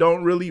actually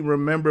don't really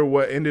remember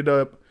what ended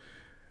up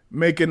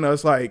making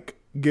us like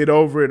get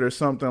over it or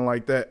something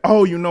like that.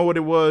 Oh, you know what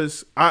it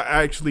was? I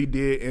actually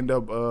did end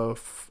up,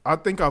 I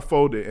think I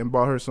folded and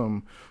bought her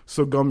some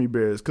gummy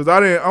bears. Cause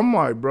I'm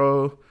like,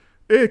 bro,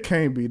 it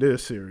can't be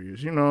this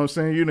serious. You know what I'm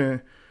saying?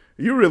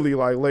 You really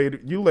like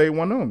laid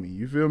one on me.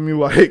 You feel me?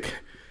 Like,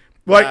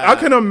 I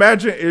can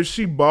imagine if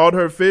she balled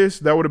her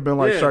fist, that would have been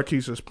like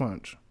Sharkeisha's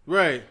punch.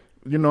 Right.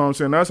 You know what I'm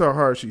saying? That's how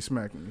hard she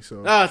smacked me.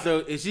 So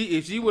so if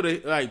she would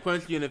have like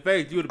punched you in the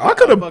face, you would have.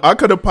 I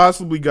could have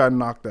possibly got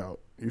knocked out.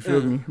 You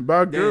feel me?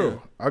 By a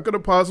girl, I could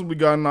have possibly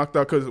got knocked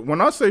out because when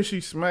I say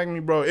she smacked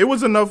me, bro, it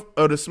was enough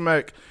of the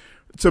smack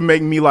to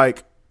make me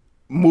like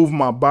move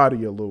my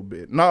body a little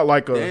bit, not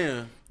like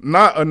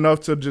not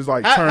enough to just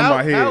like turn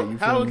my head.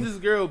 How is this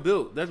girl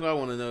built? That's what I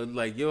want to know.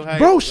 Like your height,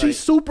 bro. She's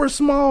super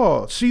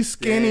small. She's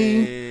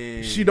skinny.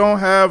 Dang. She don't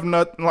have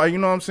nothing. Like, you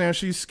know what I'm saying?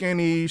 She's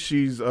skinny.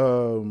 She's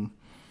a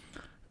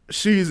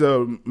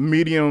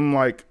medium,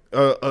 like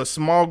a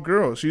small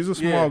girl. She's a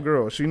small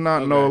girl. She's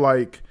not no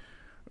like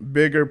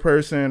bigger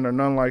person or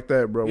nothing like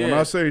that, bro. When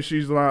I say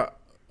she's not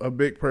a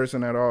big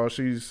person at all,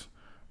 she's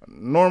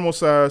normal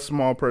size,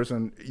 small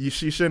person.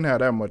 She shouldn't have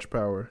that much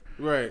power.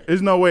 Right.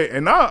 There's no way.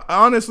 And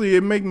honestly,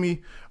 I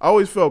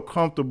always felt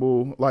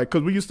comfortable, like,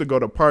 because we used to go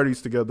to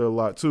parties together a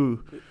lot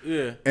too.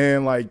 Yeah.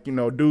 And like, you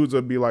know, dudes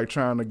would be like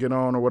trying to get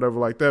on or whatever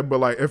like that. But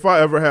like, if I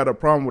ever had a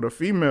problem with a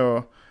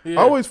female, I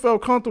always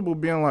felt comfortable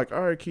being like,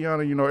 all right,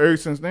 Kiana, you know, ever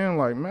since then,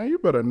 like, man, you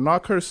better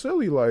knock her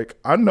silly. Like,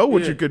 I know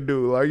what you could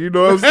do. Like, you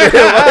know what I'm saying?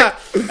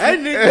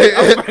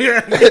 Like,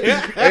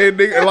 hey,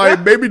 nigga,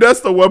 like, maybe that's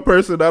the one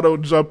person I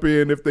don't jump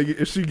in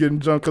if she getting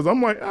jumped. Because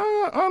I'm like,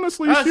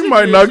 honestly, she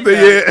might knock the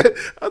head.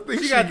 I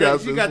think she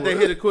got that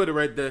hit a quitter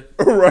right there.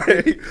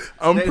 Right.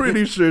 I'm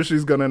pretty sure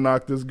she's going to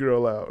knock this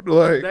girl out.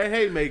 Like, that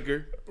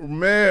haymaker.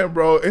 Man,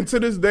 bro. And to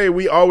this day,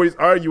 we always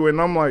argue.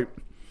 And I'm like,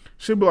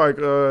 she'll be like,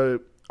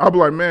 I'll be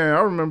like, man,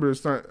 I remember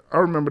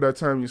that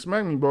time you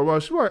smacked me, blah, blah.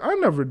 She's like, I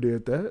never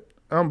did that.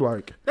 I'm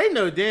like, they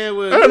know damn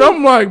well. And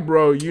I'm like,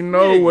 bro, you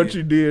know what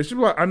you did. She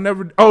was like, I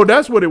never. Oh,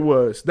 that's what it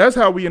was. That's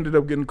how we ended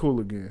up getting cool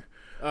again.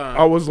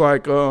 I was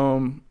like,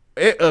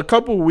 a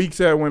couple of weeks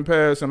had went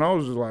past, and I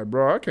was just like,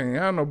 bro, I can't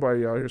have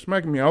nobody out here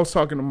smacking me. I was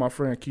talking to my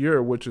friend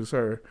Kiera, which is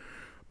her,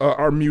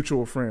 our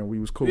mutual friend. We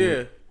was cool.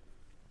 Yeah.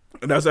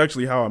 And that's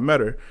actually how I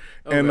met her.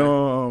 Okay.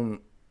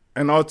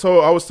 And I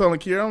was telling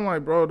Kiera, I'm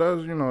like, bro,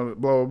 that's, blah,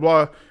 blah,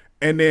 blah.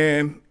 And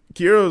then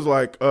Kiera was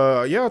like,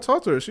 yeah, I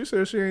talked to her. She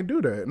said she ain't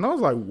do that. And I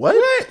was like, what?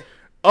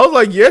 I was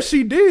like, yes,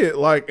 she did.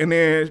 Like, and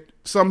then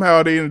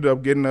somehow they ended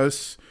up getting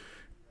us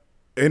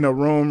in a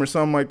room or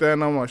something like that.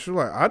 And I'm like, she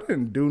was like, I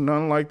didn't do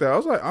nothing like that. I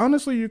was like,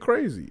 honestly, you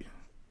crazy.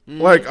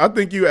 Mm-hmm. Like, I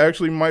think you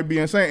actually might be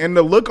insane. And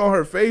the look on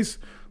her face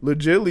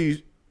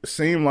legitly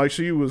seemed like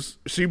she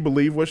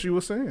believed what she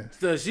was saying.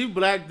 So she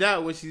blacked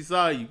out when she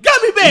saw you.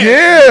 Gummy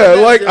bear!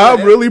 Yeah, like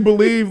I really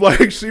believe,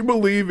 like she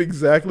believed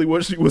exactly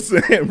what she was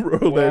saying, bro.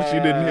 Wow. That she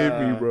didn't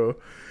hit me, bro.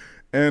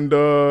 And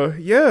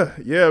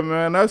yeah,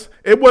 man,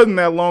 it wasn't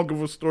that long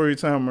of a story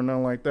time or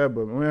nothing like that.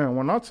 But man,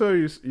 when I tell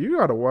you, you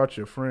gotta watch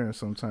your friends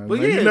sometimes.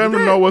 Man. You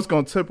never know what's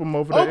gonna tip them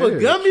over the edge. Over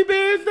gummy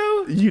bears,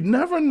 though. You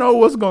never know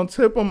what's gonna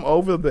tip them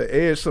over the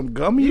edge. Some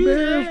gummy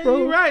bears, bro.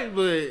 You're right,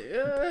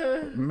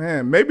 but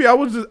man, maybe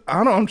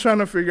I'm trying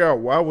to figure out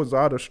why was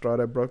I the straw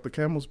that broke the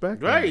camel's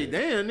back. Right,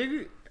 damn,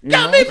 nigga.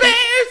 Gummy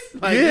bears.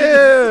 Like,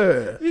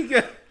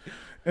 yeah.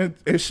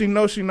 And she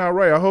knows she's not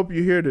right. I hope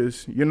you hear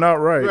this. You're not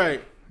right.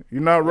 Right.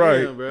 You're not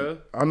right. Damn, bro.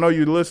 I know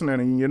you're listening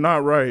and you're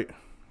not right.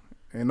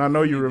 And I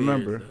know you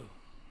remember.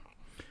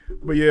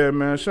 But yeah,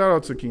 man, shout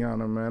out to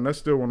Kiana, man. That's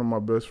still one of my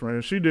best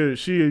friends.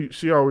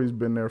 She always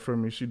been there for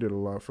me. She did a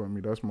lot for me.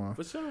 That's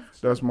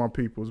my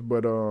people's.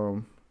 But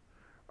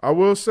I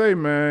will say,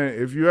 man,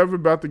 if you ever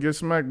about to get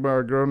smacked by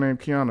a girl named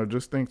Kiana,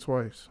 just think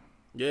twice.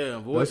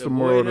 Yeah, that's the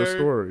moral of the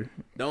story.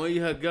 Don't eat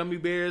her gummy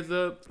bears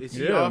up. If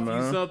she offer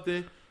you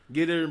something,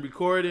 get her and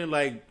record it,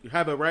 like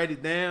have her write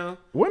it down.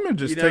 Women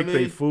just take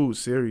their food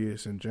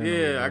serious in general.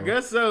 Yeah, bro. I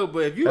guess so.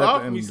 But if you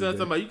offer me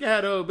something, you can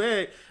have the whole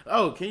bag.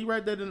 Oh, can you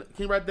write that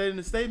in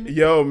the statement?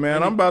 Yo,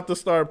 man, I'm about to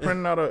start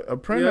printing out a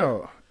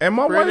printout. And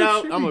my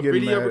wife, I'm a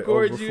video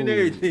record you and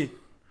everything.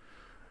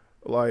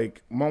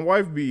 Like my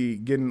wife be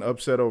getting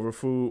upset over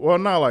food. Well,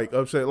 not like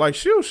upset. Like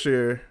she'll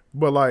share,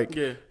 but like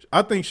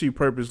I think she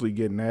purposely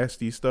get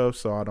nasty stuff,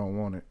 so I don't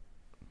want it.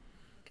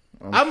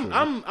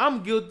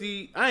 I'm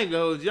guilty. I ain't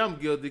gonna hold you. I'm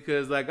guilty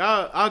because like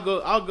I'll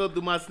go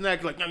through my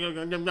snacks like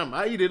yum.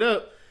 I eat it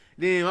up.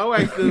 Then my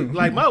wife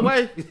like my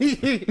wife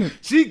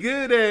she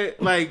good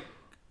at like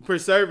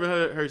preserving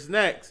her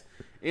snacks.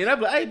 And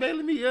I'm like, hey babe,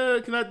 let me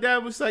can I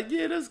dabble? She's like,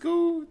 yeah, that's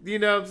cool. You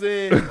know what I'm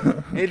saying?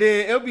 And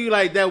then it'll be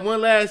like that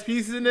one last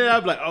piece in there.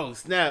 I'll be like, oh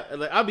snap!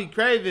 Like I'll be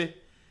craving.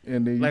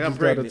 And then you like I'm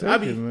pregnant.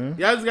 Man.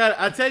 Yeah,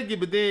 I take it,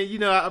 but then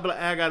I'll be like,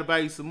 I gotta buy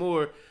you some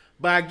more.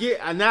 But I get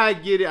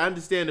it. I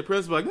understand the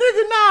principle. Like,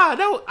 nigga,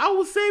 nah, I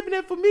was saving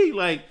that for me.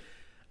 Like,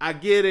 I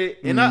get it.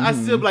 And I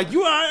still be like,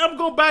 you all right? I'm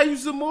going to buy you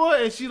some more.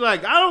 And she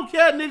like, I don't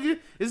care, nigga.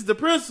 It's the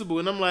principle.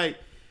 And I'm like,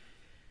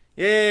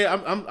 yeah,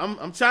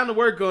 I'm trying to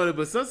work on it.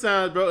 But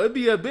sometimes, bro, it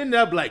be a bit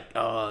there, like,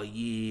 oh,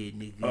 yeah,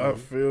 nigga.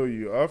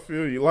 I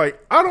feel you.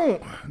 Like, I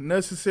don't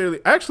necessarily.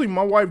 Actually,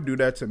 my wife do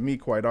that to me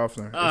quite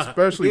often,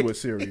 especially with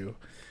cereal.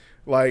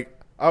 Like,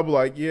 I'll be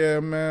like, yeah,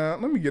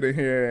 man, let me get in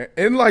here.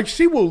 And, like,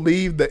 she will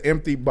leave the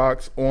empty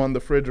box on the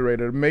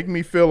refrigerator to make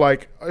me feel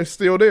like it's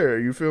still there.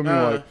 You feel me?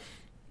 Like,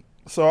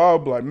 so I'll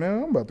be like,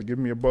 man, I'm about to give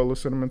me a bowl of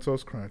Cinnamon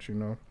Toast Crunch,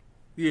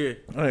 Yeah.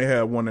 I ain't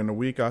had one in a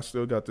week. I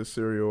still got this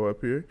cereal up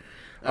here.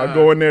 I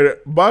go in there, the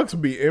box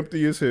be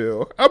empty as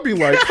hell. I'll be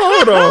like,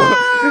 hold on.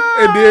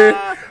 And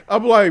then I'll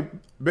be like,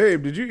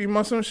 babe, did you eat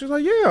my son? She's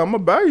like, yeah, I'm going to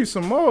buy you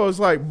some more. It's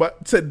like,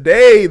 but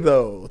today,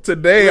 though.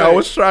 Today, right. I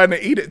was trying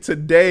to eat it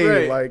today.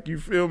 Right. Like, you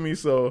feel me?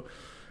 So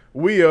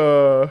we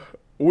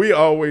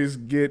always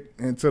get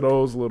into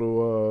those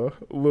little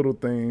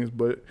things.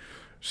 But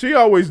she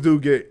always do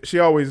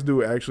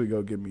actually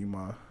go get me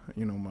my,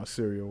 my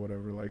cereal,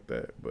 whatever like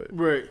that. But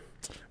right.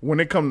 When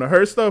it come to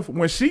her stuff,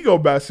 when she go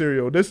buy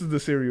cereal, this is the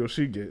cereal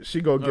she get.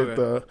 She go get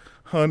the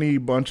Honey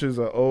Bunches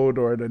of Oat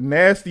or the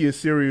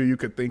nastiest cereal you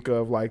could think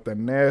of, like the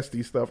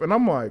nasty stuff. And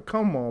I'm like,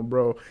 come on,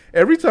 bro.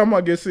 Every time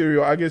I get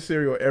cereal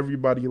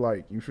everybody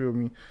like. You feel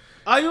me?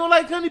 Oh, you don't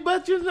like Honey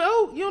Bunches of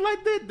Oat? You don't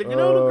like that? The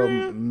granola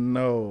gram?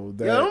 No.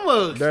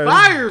 That's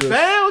fire,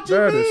 fam. What you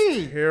mean? That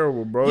is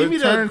terrible, bro.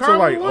 It turned to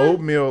like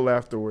oatmeal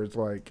afterwards.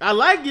 Like I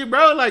like it,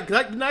 bro. Like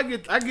I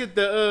get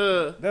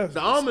the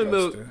almond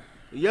milk.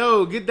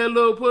 Yo, put a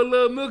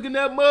little milk in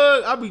that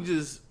mug. I be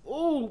just,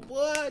 ooh,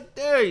 boy, I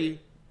dare you.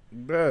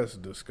 That's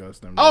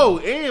disgusting, bro. Oh,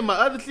 and my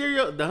other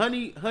cereal, the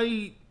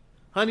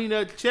honey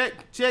nut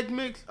check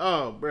mix.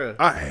 Oh, bro.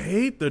 I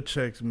hate the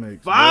Chex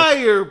Mix.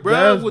 Fire,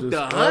 bro, with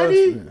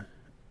disgusting.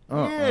 The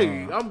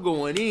honey. Yeah, I'm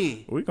going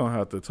in. We're going to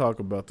have to talk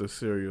about this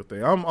cereal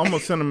thing. I'm a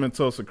cinnamon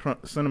toast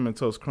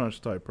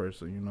crunch type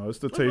person, It's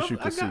the taste you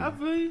can see. I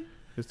feel you.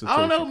 I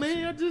don't know,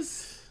 man.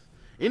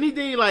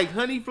 Anything like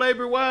honey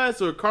flavor wise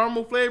or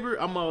caramel flavor,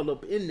 I'm all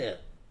up in there.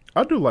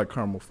 I do like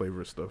caramel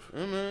flavored stuff.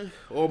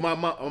 Or my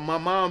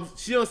mom,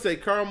 she don't say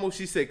caramel,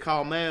 she say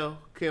caramel.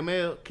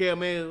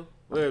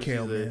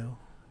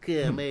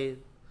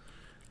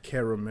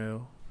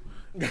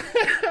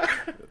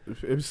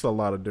 It's a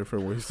lot of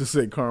different ways to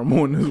say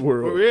caramel in this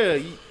world. For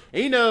real.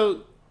 And you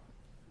know,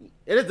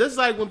 that's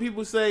like when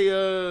people say,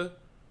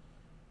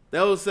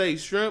 they'll say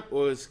shrimp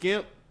or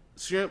skimp.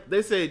 Shrimp.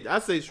 I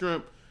say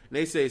shrimp, and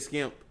they say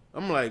skimp.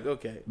 I'm like,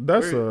 okay.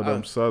 That's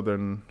them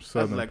southern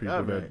like,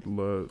 people that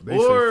love.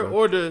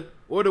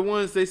 Or the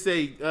ones they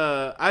say,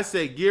 I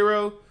say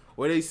gyro,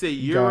 or they say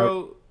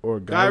euro or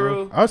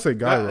gyro. I say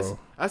gyro.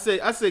 I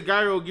say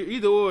gyro,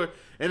 either or.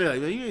 And they're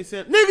like, man, you ain't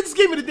saying, nigga, just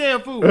give me the damn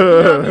food. You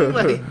know what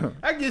I mean? Like,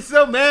 I get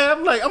so mad.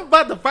 I'm like, I'm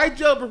about to fight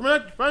your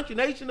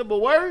pronunciation of a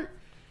word.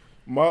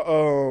 My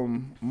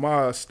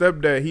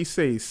stepdad, he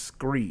says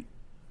screet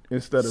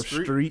instead of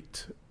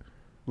street,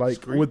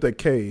 like with a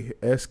K,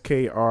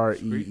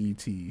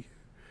 SKREET.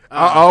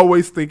 I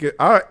always think it.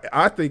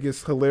 I think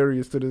it's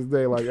hilarious to this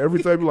day. Like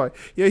every time you're like,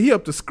 yeah, he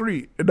up to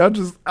screet, and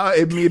I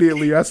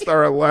immediately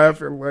start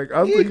laughing. Like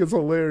I think it's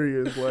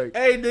hilarious. Like,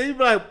 hey, then you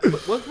be like,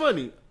 what's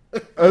funny?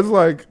 It's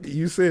like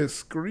you said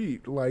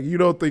screet. Like you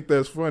don't think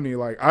that's funny.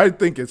 Like I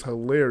think it's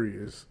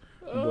hilarious,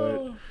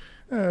 but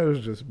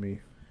it's just me.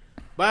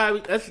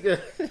 Bye. That's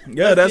good.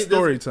 Yeah, that's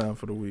story time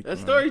for the week.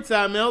 That's story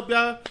time, man. Hope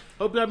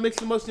y'all mix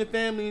the most in your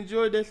family.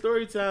 Enjoyed that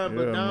story time.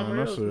 Yeah, man,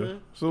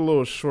 it's a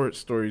little short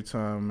story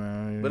time,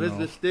 man. But it's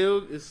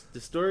the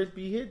stories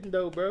be hitting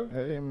though, bro.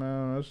 Hey,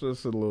 man, that's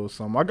just a little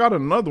something. I got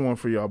another one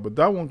for y'all, but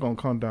that one gonna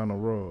come down the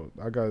road.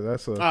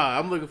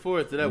 I'm looking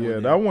forward to that one. Yeah,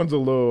 that one's a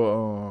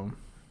little.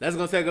 That's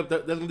gonna take up.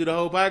 That's gonna do the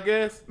whole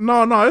podcast.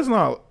 No, it's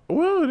not.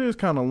 Well, it is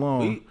kind of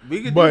long.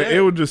 We could but do that.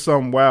 It was just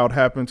something wild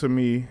happened to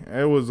me.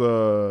 It was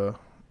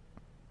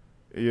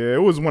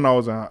it was when I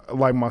was in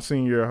like my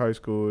senior year of high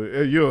school.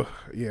 You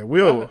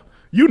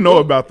know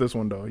about this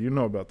one though. You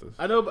know about this.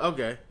 I know.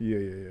 Okay.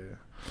 Yeah.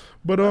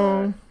 But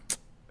all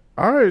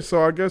right.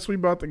 So I guess we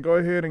about to go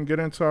ahead and get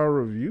into our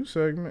review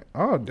segment.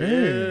 Oh dang,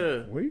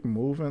 yeah. We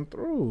moving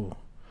through.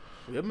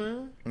 Yeah,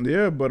 man.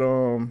 Yeah, but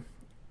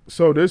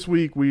so this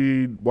week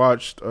we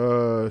watched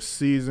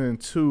season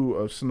 2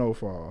 of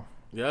Snowfall.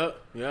 Yep.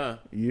 Yeah.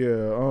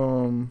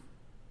 Yeah.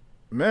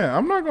 Man,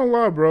 I'm not gonna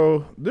lie,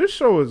 bro. This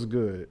show is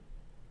good.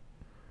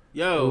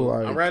 Yo,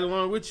 like, I'm right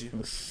along with you.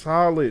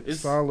 Solid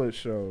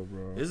show,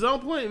 bro. It's on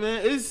point,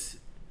 man. It's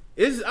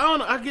I don't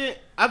know.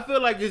 I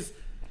feel like it's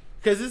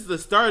because it's the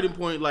starting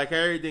point. Like how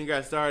everything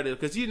got started.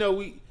 Because what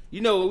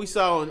we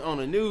saw on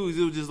the news,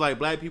 it was just like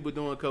black people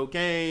doing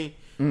cocaine.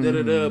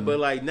 But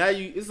like now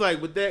it's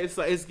like with that, it's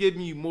like it's giving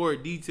you more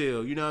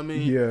detail. You know what I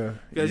mean? Yeah.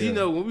 Because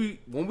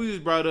when we was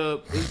brought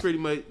up, it's pretty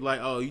much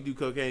like, oh, you do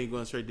cocaine, you're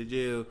going straight to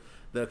jail.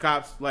 The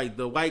cops, like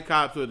the white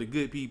cops, are the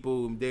good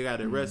people. They got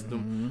to arrest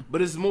them.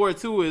 But it's more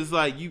to it. It's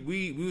like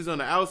we was on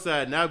the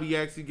outside. Now we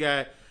actually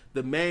got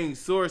the main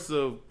source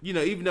of,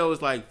 even though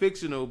it's like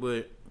fictional,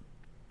 but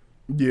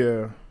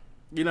yeah,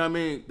 you know what I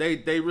mean.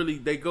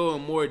 They go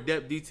in more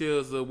depth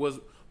details of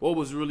what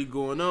was really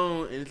going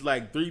on, and it's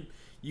like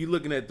you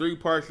looking at 3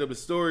 parts of the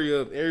story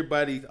of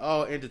everybody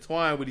all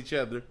intertwined with each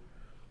other.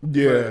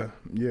 Yeah,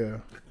 yeah.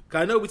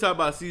 I know we talked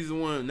about season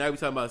 1, now we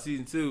talking about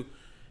season 2.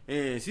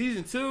 And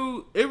season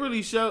 2, it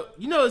really showed.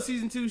 You know what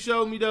season 2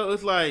 showed me though?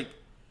 It's like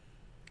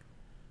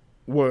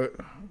what?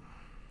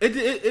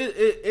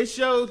 It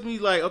shows me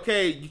like,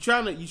 okay, you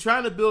trying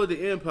to build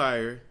the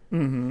empire,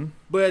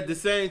 but at the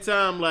same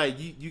time, like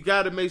you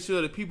got to make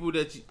sure the people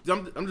that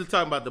I'm just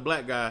talking about the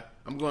black guy.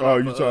 I'm going. Oh,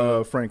 you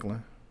talking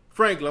Franklin?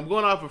 Franklin. I'm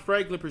going off of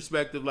Franklin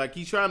perspective. Like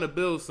he's trying to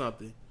build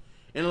something,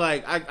 and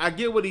like I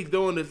get what he's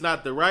doing. It's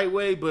not the right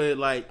way, but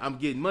like I'm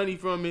getting money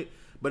from it.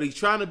 But he's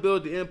trying to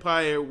build the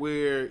empire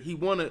where he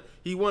wanna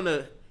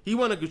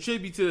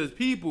contribute to his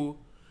people,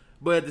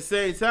 but at the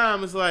same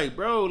time, it's like,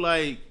 bro,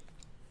 like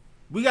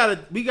we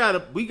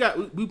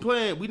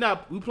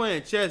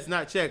playing chess,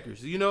 not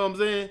checkers. You know what I'm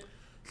saying?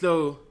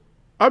 So,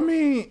 I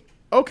mean,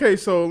 okay,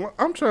 so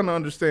I'm trying to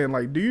understand.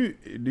 Like, do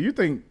you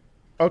think?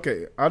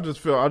 Okay, I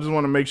just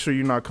want to make sure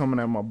you're not coming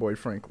at my boy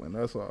Franklin.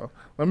 That's all.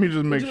 Let me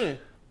just make sure.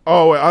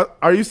 Oh,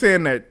 are you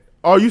saying that?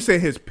 Oh, you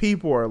saying his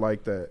people are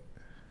like that?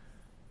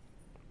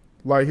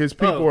 Like his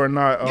people are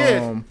not.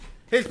 Yes.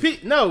 His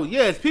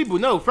people.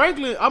 No,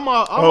 Franklin. I'm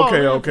all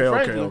okay.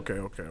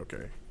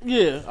 Okay.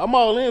 Yeah, I'm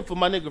all in for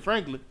my nigga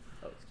Franklin.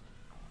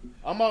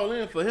 I'm all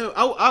in for him.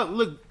 I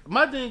look.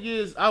 My thing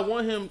is, I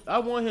want him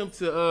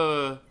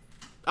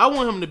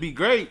to be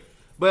great,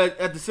 but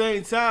at the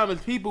same time,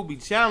 his people be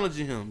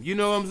challenging him. You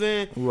know what I'm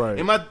saying? Right.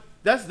 And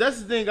that's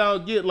the thing I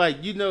don't get.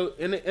 Like, don't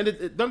get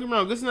me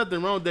wrong. There's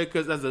nothing wrong with that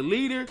because as a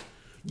leader,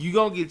 you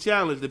gonna get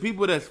challenged. The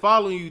people that's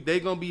following you,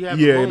 they gonna be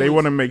having moments. They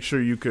want to make sure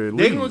you could.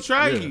 They gonna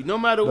try you no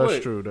matter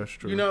what. That's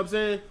true. You know what I'm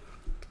saying?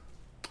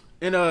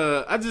 And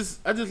I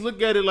just look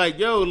at it like,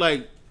 yo,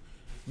 like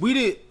we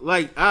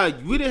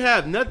didn't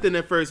have nothing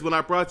at first when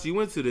I brought you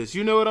into this.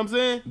 You know what I'm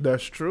saying?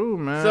 That's true,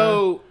 man.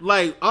 So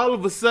like all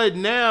of a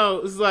sudden now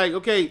it's like,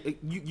 okay,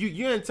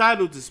 you're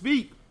entitled to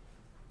speak,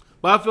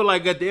 But I feel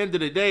like at the end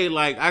of the day,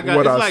 like I got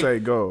what I say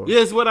go.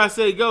 Yeah, it's what I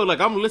say go. Like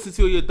I'm gonna listen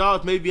to your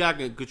thoughts. Maybe I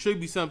can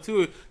contribute something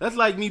to it. That's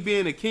like me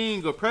being a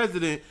king or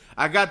president.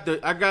 I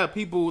got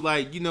people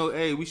like,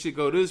 hey, we should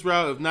go this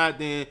route. If not,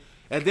 then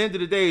at the end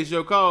of the day, it's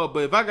your call.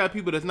 But if I got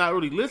people that's not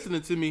really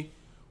listening to me,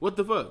 what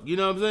the fuck? You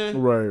know what I'm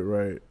saying?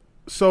 Right.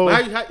 So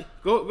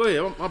go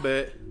ahead. My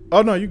bad.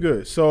 Oh no, you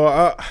good.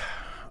 So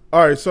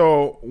all right,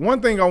 so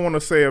one thing I want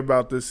to say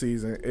about this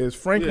season is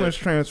Franklin's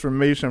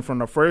transformation from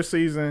the first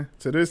season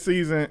to this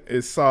season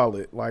is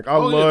solid. Like I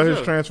love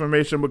his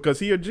transformation because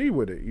he a G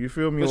with it. You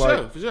feel me?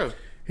 For sure.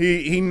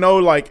 He know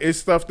like it's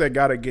stuff that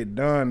got to get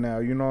done now.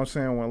 You know what I'm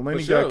saying? When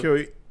Lenny got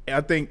killed, I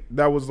think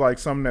that was like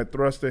something that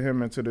thrusted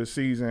him into the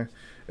season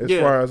as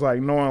far as like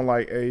knowing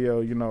like, hey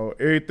yo,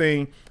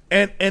 everything.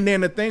 And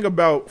then the thing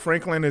about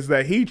Franklin is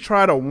that he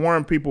try to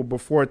warn people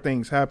before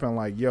things happen.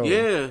 Like yo,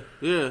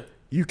 yeah.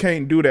 You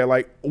can't do that.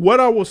 Like, what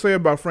I will say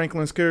about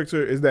Franklin's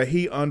character is that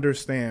he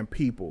understands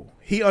people.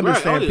 He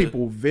understands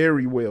people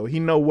very well. He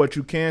know what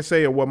you can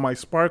say or what might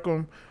spark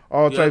them,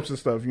 all types of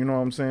stuff. You know what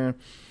I'm saying?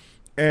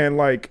 And,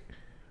 like,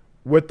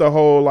 with the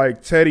whole,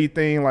 like, Teddy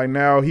thing, like,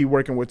 now he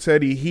working with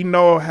Teddy, he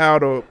know how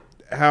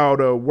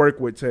to work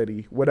with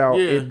Teddy without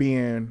it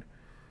being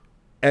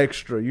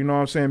extra. You know what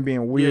I'm saying?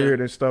 Being weird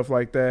and stuff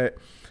like that.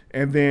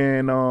 And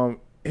then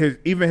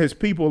his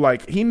people,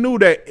 like, he knew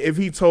that if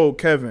he told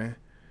Kevin,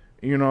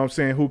 you know what I'm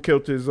saying, who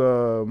killed his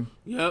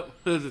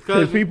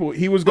his people,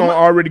 he was gonna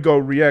already go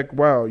react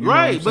wild. You know what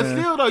I'm but saying?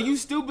 Still though, you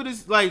stupid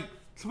as like,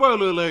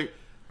 spoiler alert,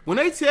 when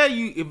they tell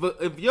you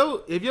if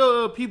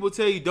your people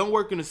tell you don't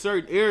work in a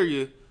certain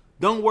area,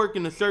 don't work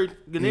in a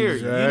certain area.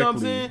 You know what I'm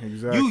saying?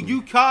 Exactly.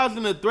 You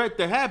causing a threat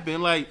to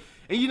happen, like,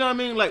 and you know what I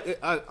mean? Like,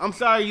 I'm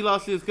sorry he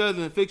lost his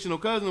cousin, fictional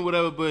cousin or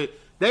whatever, but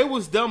they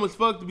was dumb as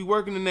fuck to be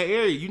working in that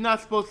area. You're not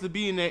supposed to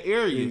be in that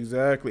area.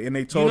 Exactly. And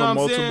they told him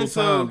multiple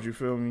times, you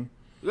feel me?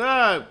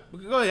 Yeah,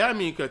 go ahead. I didn't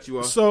mean to cut you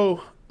off.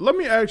 So let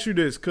me ask you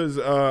this, because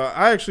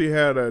I actually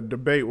had a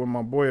debate with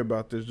my boy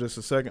about this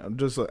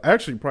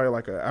actually probably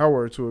like an hour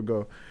or two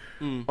ago.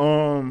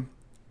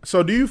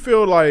 So do you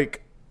feel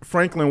like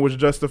Franklin was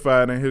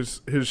justified in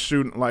his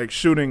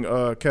shooting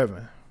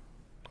Kevin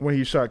when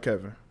he shot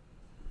Kevin?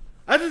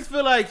 I just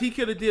feel like he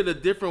could have did a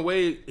different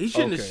way. He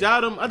shouldn't have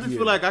shot him. I just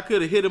feel like I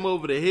could have hit him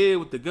over the head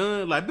with the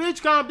gun, like,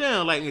 bitch, calm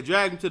down, like, and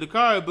drag him to the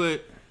car,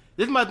 but.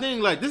 This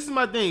is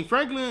my thing.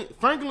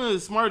 Franklin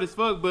is smart as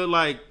fuck, but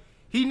like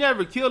he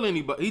never killed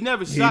anybody. He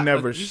never shot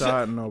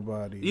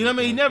nobody. You know what I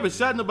mean? He never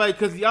shot nobody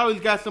because he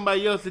always got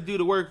somebody else to do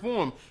the work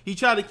for him. He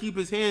tried to keep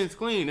his hands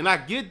clean, and I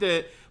get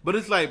that. But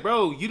it's like,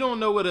 bro, you don't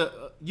know what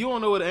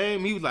to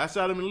aim. He was like, I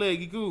shot him in the leg.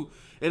 He cool.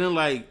 And then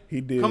like he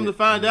did. Come to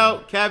find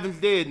out, Kevin's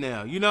dead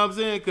now. You know what I'm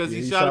saying? Because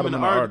he shot him in the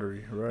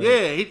artery. Right.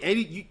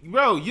 Yeah,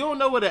 bro, you don't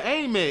know what to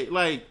aim at.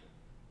 Like,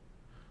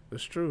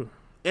 that's true.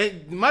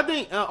 And my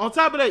thing, on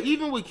top of that,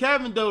 even with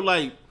Kevin though,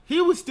 like he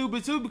was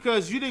stupid too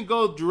because you didn't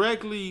go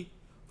directly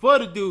for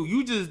the dude.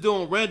 You just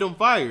doing random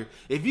fire.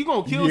 If you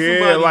gonna kill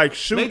somebody, like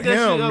shoot make that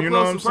him. Shit up you know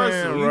what I'm saying?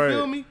 saying? You right.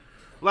 feel me?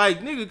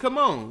 Like nigga, come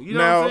on. You know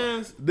now, what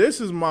I'm saying?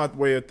 This is my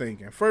way of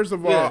thinking. First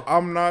of all,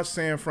 I'm not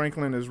saying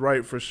Franklin is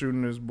right for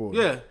shooting his boy.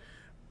 Yeah.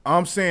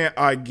 I'm saying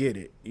I get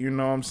it. You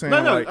know what I'm saying?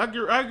 No, like,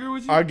 I agree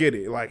with you. I get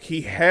it. Like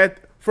he had.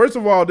 First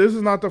of all, this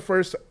is not the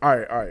first. All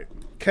right.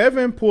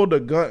 Kevin pulled a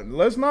gun.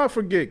 Let's not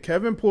forget,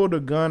 Kevin pulled a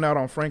gun out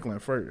on Franklin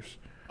first.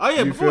 Oh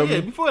yeah, before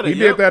that. He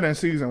did that in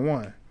season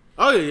 1.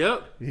 Oh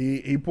yeah,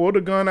 He pulled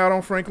a gun out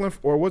on Franklin,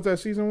 or was that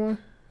season 1?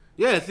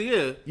 Yeah.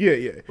 He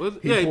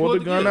pulled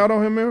the gun out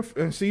on him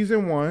in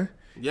season 1.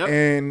 Yep.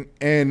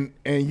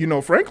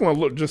 And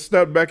Franklin just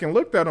stepped back and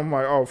looked at him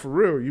like, oh, for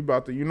real, you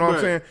about to, what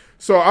I'm saying?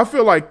 So I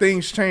feel like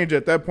things change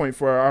at that point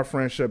for our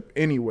friendship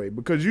anyway,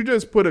 because you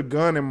just put a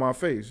gun in my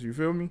face. You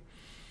feel me?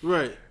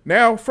 Right.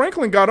 Now,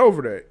 Franklin got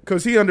over that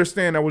because he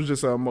understand that was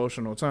just an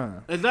emotional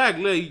time.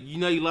 Exactly.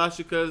 You lost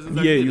your cousin.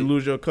 Yeah, you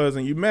lose your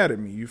cousin. You mad at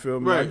me. You feel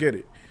me? Right. I get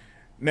it.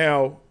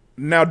 Now,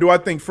 do I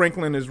think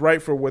Franklin is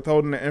right for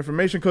withholding the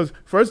information? Because,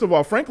 first of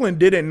all, Franklin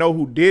didn't know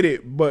who did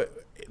it, but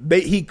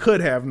he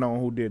could have known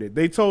who did it.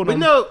 They told him.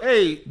 But no,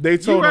 hey, they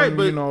told him,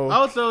 but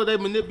also they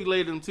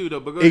manipulated him too, though.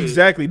 But go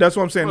exactly. ahead. That's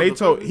what I'm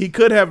saying. He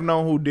could have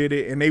known who did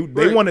it, and they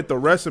wanted the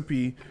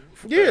recipe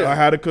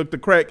how to cook the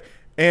crack.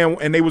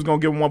 And they was gonna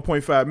give him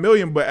 $1.5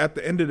 million, but at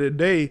the end of the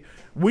day,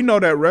 we know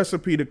that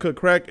recipe to cook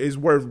crack is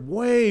worth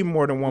way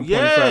more than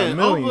 $1.5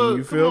 million.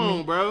 You feel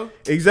me, bro?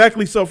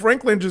 Exactly. So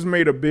Franklin just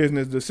made a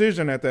business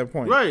decision at that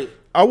point. Right.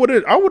 I would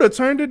have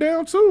turned it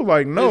down too.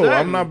 Like, no, exactly.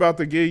 I'm not about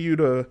to give you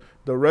the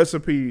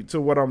recipe to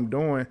what I'm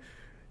doing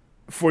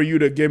for you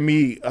to give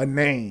me a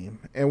name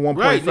and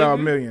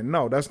 $1.5 million.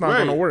 No, that's not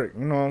gonna work.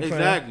 You know what I'm saying?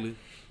 Exactly.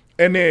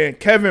 And then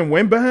Kevin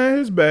went behind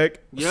his back,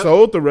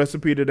 sold the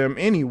recipe to them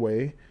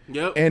anyway.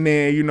 Yep. And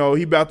then,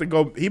 he about to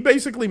go. He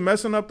basically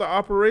messing up the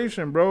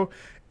operation, bro.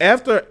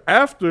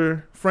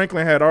 After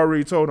Franklin had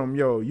already told him,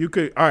 yo, you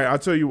could, all right, I'll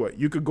tell you what,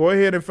 you could go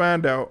ahead and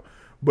find out,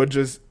 but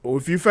just,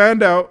 if you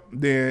find out,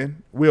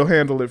 then we'll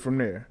handle it from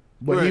there.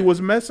 But he was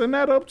messing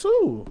that up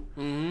too.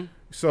 Mm-hmm.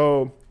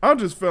 So I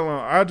just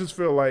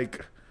feel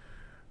like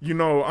you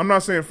know, I'm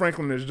not saying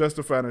Franklin is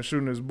justified in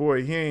shooting his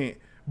boy. He ain't.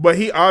 But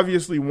he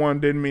obviously,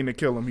 didn't mean to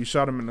kill him. He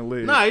shot him in the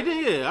leg. Nah, he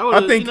didn't. Yeah.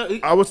 I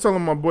think I was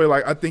telling my boy,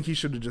 like, I think he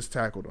should have just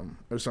tackled him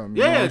or something.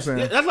 You know what I'm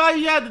saying? That's all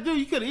you had to do.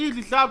 You could have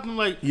easily stopped him.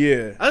 Like,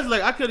 yeah. I was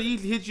like, I could have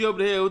easily hit you over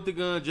the head with the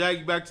gun, drag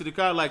you back to the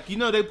car. Like, you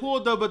know, they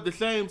pulled up at the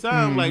same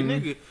time. Like,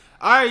 nigga,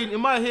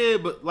 in my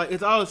head, but like,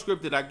 it's all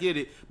scripted. I get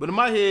it. But in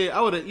my head,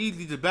 I would have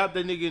easily just bapped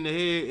that nigga in the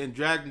head and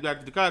dragged him back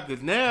to the car.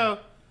 Because now,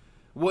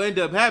 what end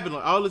up happening?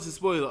 Like, all this is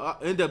spoiler.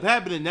 End up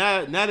happening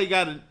now. Now they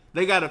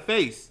got a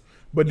face.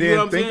 But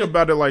then think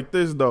about it like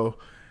this, though.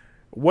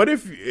 What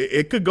if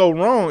it could go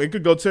wrong? It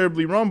could go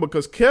terribly wrong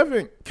because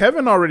Kevin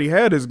already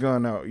had his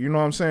gun out. You know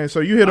what I'm saying? So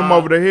you hit him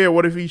over the head.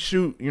 What if he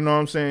shoot? You know what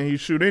I'm saying? He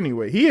shoot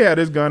anyway. He had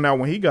his gun out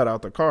when he got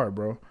out the car,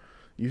 bro.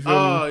 You feel me?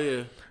 Oh,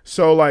 yeah.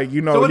 So, like,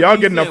 you know, y'all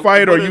get in a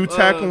fight or you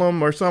tackle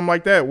him or something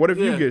like that. What if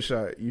you get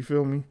shot? You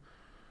feel me?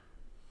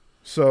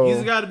 So you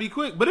just got to be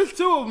quick. But it's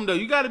two of them, though.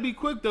 You got to be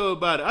quick, though,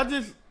 about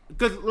it.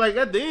 Because, like,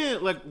 at the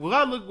end, like, when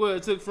I look what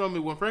it took from me,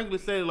 when Franklin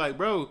said, like,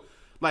 bro,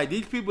 like,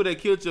 these people that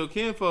killed your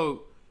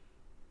kinfolk,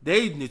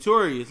 they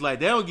notorious. Like,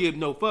 they don't give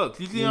no fucks.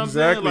 You see what I'm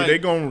saying? Exactly. Like, they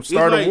going to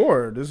start a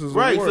war. This is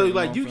right. A war. So,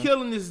 like, you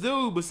killing this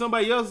dude, but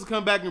somebody else has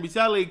come back and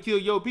retaliate and kill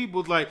your people.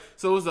 It's like,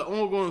 so it's an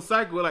ongoing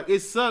cycle. Like, it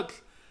sucks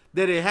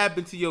that it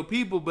happened to your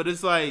people, but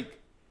it's like,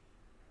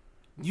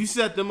 you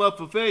set them up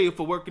for failure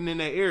for working in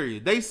that area.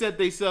 They set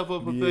themselves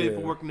up for failure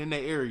for working in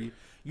that area.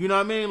 You know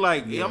what I mean?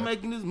 Like, hey, I'm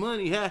making this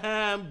money. Ha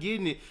ha, I'm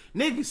getting it.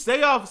 Nigga,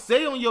 stay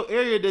on your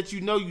area that you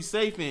know you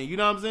safe in. You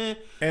know what I'm saying?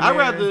 I'd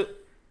rather.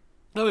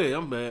 Oh yeah,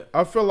 I'm bad.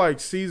 I feel like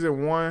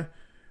season 1,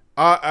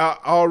 I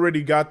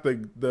already got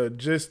the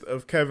gist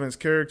of Kevin's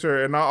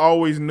character, and I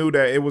always knew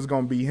that it was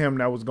gonna be him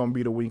that was gonna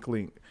be the weak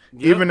link.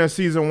 Yep. Even in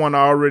season 1, I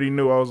already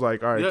knew. I was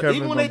like, all right, Kevin's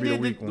gonna be the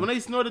weak link. When they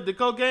snorted the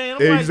cocaine,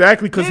 I'm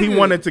exactly, because he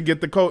wanted to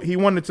get he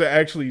wanted to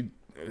actually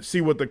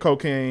see what the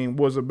cocaine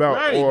was about,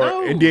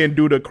 and then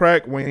do the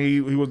crack when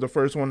he was the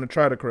first one to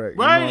try the crack. You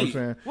know what I'm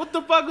saying? What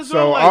the fuck is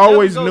so wrong? I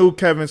always knew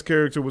Kevin's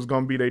character was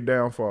gonna be their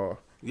downfall.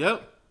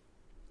 Yep.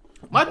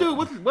 My dude,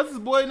 what's his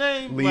boy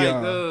name?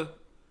 Leon.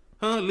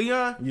 Like,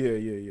 Leon?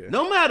 Yeah.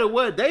 No matter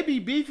what, they be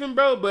beefing,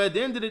 bro, but at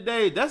the end of the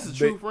day, that's a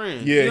true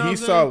friend. Yeah, you know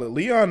he's solid.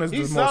 Leon is the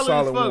most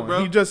solid one.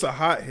 Bro. He's just a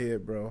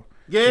hothead, bro.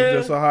 Yeah.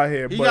 He's just a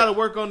hothead. He got to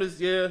work on this,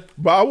 yeah.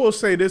 But I will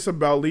say this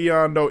about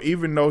Leon, though,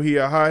 even though he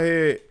a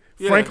hothead,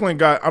 Franklin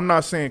got, I'm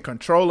not saying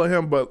control of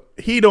him, but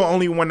he the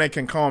only one that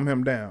can calm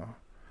him down.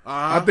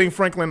 I think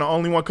Franklin the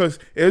only one, because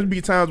it'd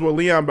be times where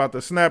Leon about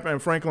to snap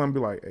and Franklin be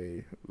like,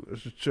 hey,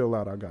 let's just chill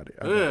out. I got it.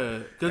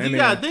 Because you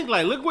got to think,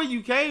 like, look where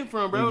you came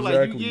from, bro.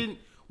 Exactly. Like, you getting,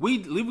 we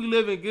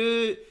living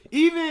good.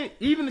 Even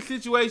the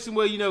situation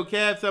where, you know,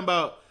 Cav talking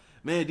about,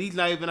 man, these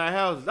not even our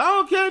houses. I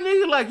don't care,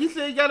 nigga. Like, he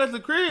said he got us a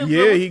crib.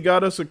 Yeah, so he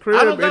got us a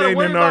crib. It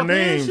ain't in our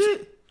names.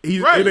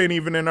 It ain't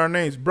even in our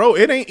names. Bro,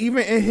 it ain't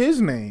even in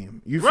his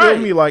name. You feel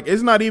me? Like,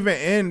 it's not even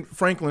in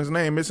Franklin's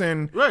name. It's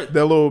in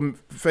the little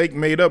fake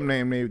made-up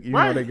name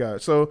know they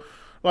got. So,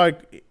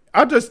 like,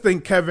 I just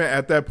think Kevin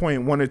at that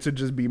point wanted to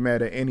just be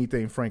mad at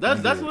anything Franklin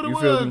did. That's what it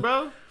was,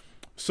 bro.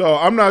 So,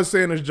 I'm not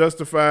saying it's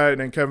justified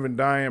in Kevin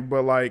dying,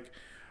 but, like,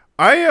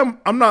 I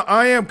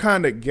am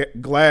kind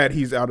of glad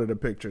he's out of the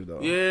picture,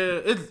 though.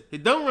 Yeah,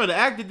 don't really. The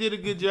actor did a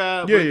good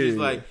job. But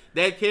like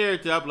that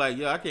character, I'm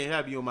like, I can't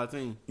have you on my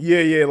team.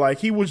 Yeah, like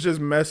he was just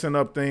messing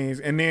up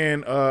things. And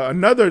then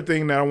another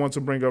thing that I want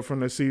to bring up from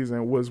the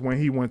season was when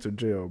he went to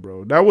jail,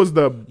 bro. That was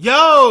the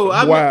jail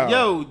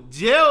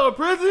or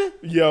prison?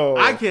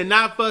 I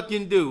cannot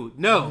fucking do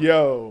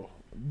no.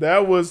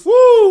 That was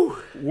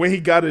when he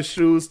got his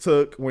shoes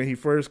took when he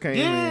first came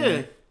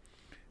in.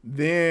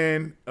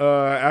 Then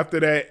after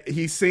that,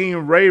 he seen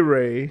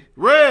Ray,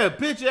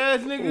 bitch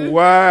ass nigga.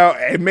 Wow,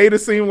 it made it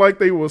seem like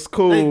they was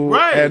cool.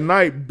 At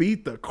night,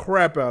 beat the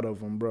crap out of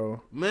him,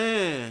 bro.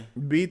 Man,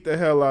 beat the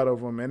hell out of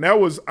him, and that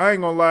was, I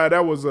ain't gonna lie,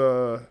 that was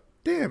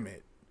damn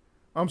it.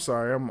 I'm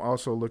sorry, I'm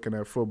also looking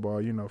at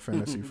football. You know,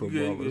 fantasy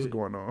football is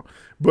going on,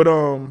 but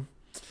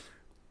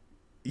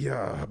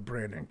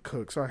Brandon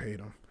Cooks, I hate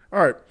him.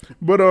 All right,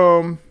 but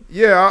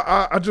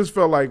I just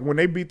felt like when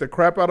they beat the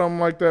crap out of him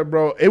like that,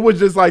 bro, it was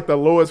just like the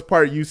lowest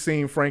part you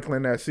seen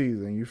Franklin that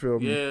season. You feel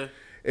me? Yeah,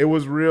 it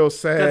was real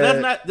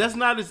sad. That's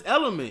not his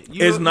element.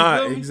 It's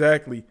not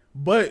exactly,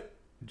 but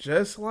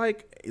just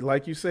like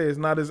you say, it's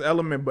not his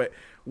element. But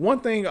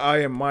one thing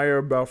I admire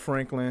about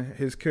Franklin,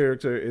 his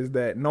character, is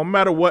that no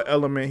matter what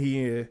element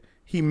he is,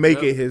 he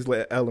make it his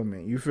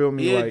element. You feel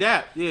me? He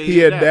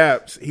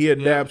adapts. He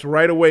adapts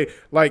right away.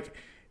 Like.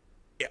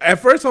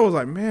 At first, I was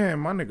like, man,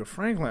 my nigga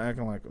Franklin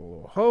acting like a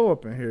little hoe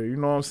up in here. You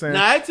know what I'm saying?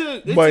 Nah, it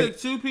took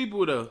two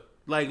people, though.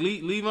 Like,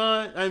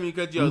 Levon,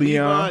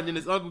 Levon, then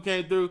his uncle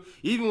came through.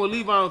 Even when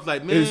Levon was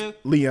like, man. It's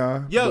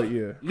Leon.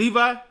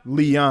 Levi?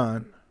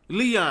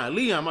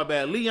 Leon, my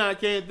bad. Leon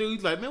came through.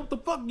 He's like, man, what the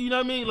fuck? You know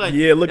what I mean? Like,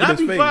 look at his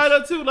face. I be fired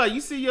up, too. Like, you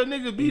see your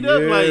nigga beat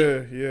up.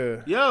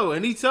 Like, yo,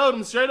 and he told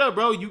him straight up,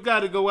 bro, you got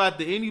to go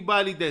after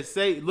anybody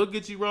that look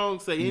at you wrong,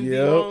 say anything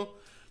wrong.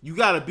 you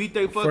gotta beat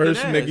they fucking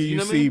first ass. Nigga you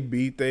see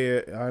beat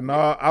they. I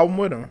know. I'm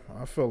with him.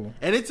 I feel him.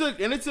 And it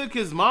took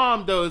his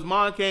mom though. His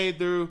mom came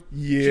through.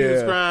 Yeah, she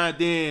was crying.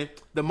 Then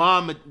the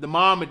mom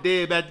and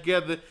dad back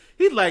together.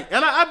 He's like,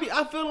 and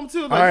I feel him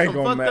too. Like I ain't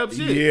some gonna fucked up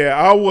shit. Yeah,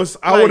 I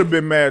would have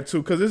been mad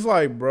too, cause it's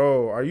like,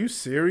 bro, are you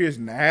serious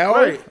now?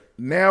 Right.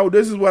 Now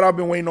this is what I've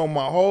been waiting on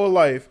my whole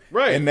life.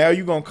 Right. And now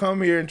you gonna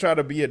come here and try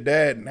to be a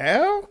dad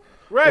now?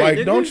 Right.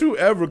 Like, don't you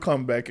ever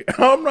come back.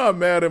 I'm not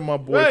mad at my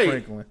boy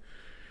Franklin.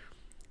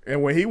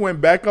 And when he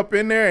went back up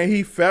in there and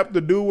he fapped the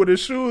dude with his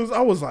shoes,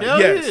 I was like,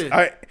 yes.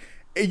 Yeah.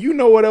 And you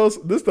know what else?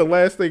 This is the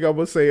last thing I'm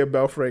gonna say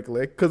about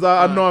Franklin, because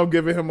I know I'm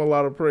giving him a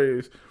lot of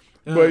praise.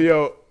 But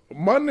yo,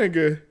 my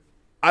nigga,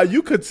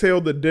 you could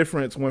tell the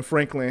difference when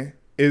Franklin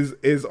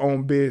is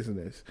on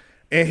business.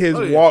 And his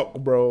walk,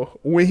 bro.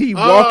 When he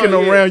walking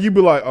around, you be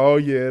like, oh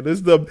yeah,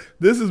 this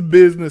is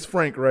business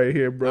Frank right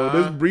here, bro.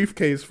 This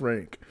briefcase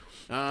Frank.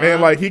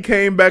 And like he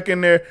came back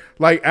in there,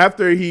 like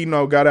after he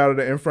got out of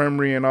the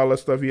infirmary and all that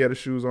stuff, he had his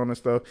shoes on and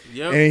stuff.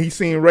 Yep. And he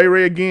seen Ray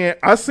Ray again.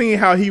 I seen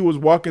how he was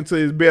walking to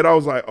his bed. I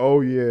was like,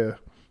 oh yeah.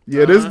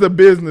 Yeah, this is the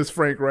business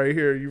Frank right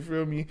here. You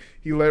feel me?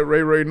 He let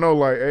Ray Ray know,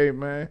 like, hey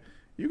man,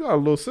 you got a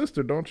little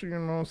sister, don't you? You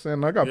know what I'm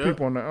saying? I got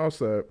people on the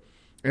outside.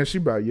 And she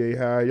about, yeah,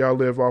 hi, y'all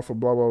live off of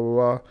blah, blah, blah,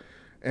 blah.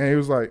 And he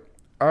was like,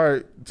 all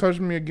right, touch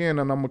me again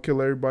and I'm going to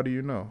kill everybody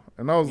you know.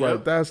 And I was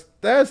like, that's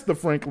the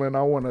Franklin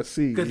I want to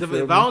see. Because if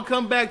I don't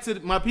come back to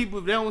my people,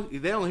 if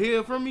they don't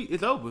hear from me,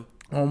 it's over.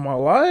 On my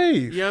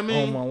life. You know what I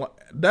mean? On my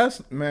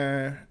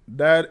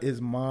that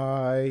is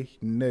my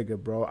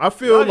nigga, bro. I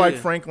feel like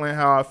Franklin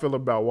how I feel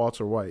about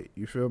Walter White.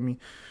 You feel me?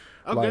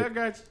 Okay, like, I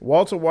got you.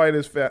 Walter White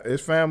is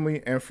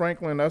family, and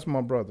Franklin, that's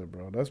my brother,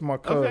 bro. That's my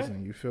cousin.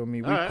 Okay. You feel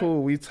me? We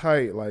cool, we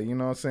tight. Like, you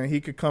know what I'm saying? He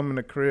could come in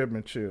the crib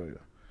and chill.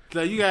 So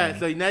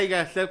now you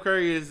got Steph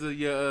Curry as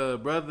your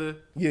brother.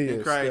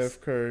 Yeah, Steph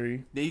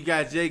Curry. Then you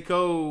got J.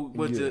 Cole.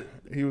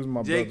 He was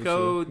my J.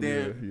 brother.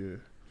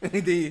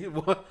 J.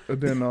 Cole.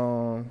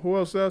 Then who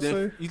else did I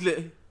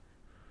say?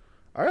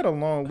 I had a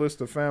long list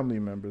of family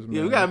members, man.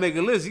 Yeah, we gotta make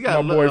a list. You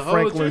got my boy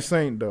Franklin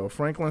Saint though.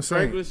 Franklin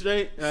Saint.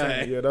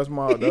 Right. Yeah, that's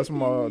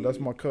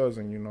my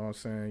cousin. You know what I'm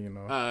saying? You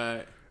know. All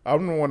right.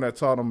 I'm the one that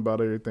taught him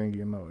about everything,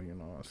 you know what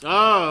I'm saying?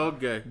 Oh,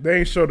 okay. They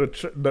ain't show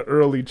the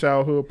early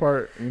childhood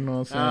part, you know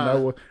what I'm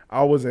saying?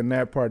 I was in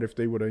that part if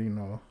they would have,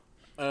 Oh,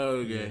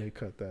 okay. Yeah, they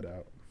cut that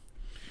out.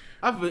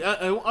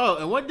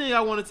 And one thing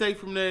I want to take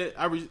from that,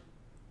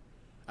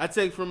 I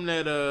take from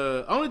that,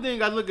 only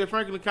thing I look at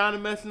Franklin kind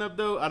of messing up,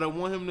 though, I don't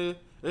want him to,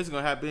 this is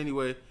going to happen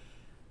anyway,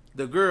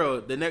 the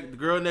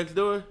girl next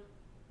door.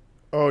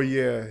 Oh,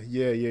 yeah.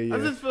 I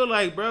just feel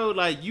like, bro,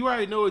 like, you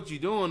already know what you're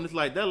doing. It's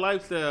like that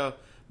lifestyle.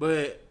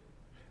 But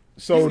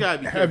so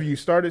have you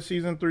started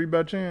season 3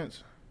 by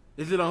chance?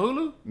 Is it on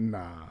Hulu?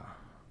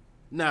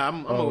 Nah,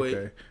 I'm gonna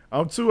wait.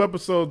 I'm 2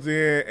 episodes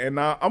in, and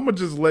I'm gonna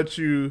just let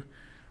you.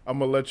 I'm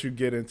gonna let you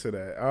get into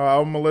that.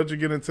 I'm gonna let you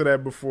get into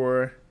that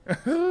before.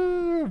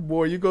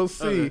 Boy, you gonna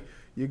see. Okay.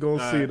 You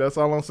gonna see. Right. That's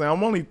all I'm saying.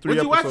 I'm only 3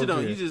 episodes in. What'd you watch it on?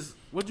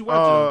 What'd you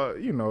watch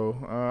it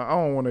on? I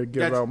don't want to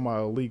give out my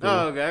illegal.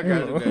 Oh, okay, I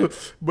got you. Okay.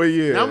 But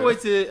yeah, now I'm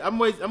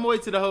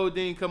wait till the whole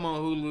thing come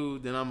on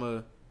Hulu. Then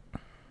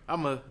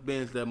I'm a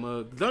binge that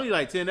mug. It's only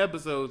like 10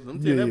 episodes.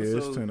 It's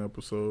 10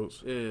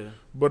 episodes. Yeah.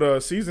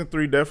 But season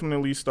 3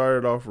 definitely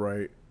started off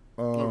right.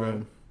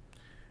 Okay.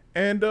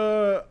 And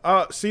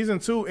season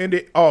 2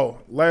 ended. I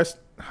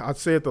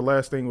said the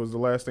last thing was the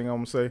last thing I'm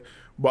gonna say.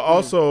 But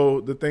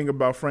also the thing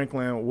about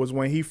Franklin was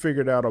when he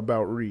figured out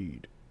about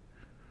Reed.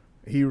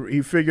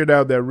 He figured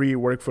out that Reed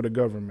worked for the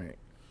government.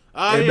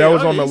 And that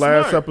was on the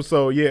last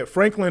episode. Yeah,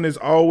 Franklin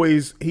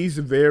he's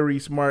very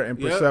smart and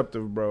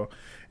perceptive, bro.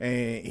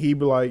 And he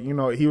be like,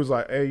 he was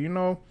like, hey,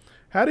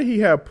 how did he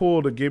have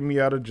pull to get me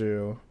out of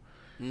jail?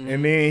 Mm-hmm.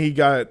 And then he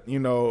got,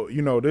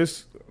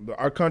 this,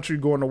 our country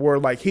going to war.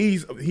 Like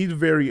he's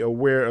very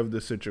aware of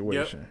the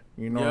situation. Yep.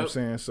 You know what I'm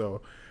saying?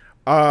 So,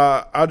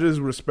 I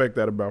just respect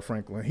that about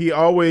Franklin. He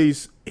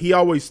always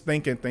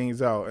thinking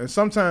things out, and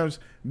sometimes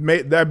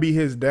that be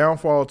his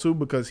downfall too,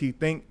 because he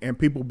think and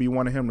people be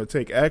wanting him to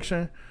take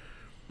action.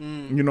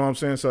 You know what I'm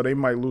saying? So they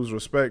might lose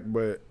respect,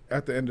 but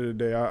at the end of the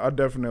day, I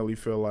definitely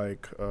feel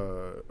like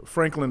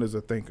Franklin is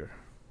a thinker.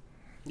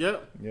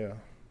 Yep. Yeah.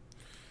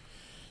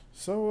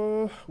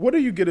 So, what do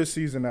you get a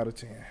season out of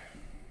 10?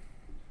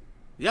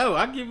 Yo,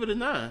 I give it a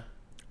 9.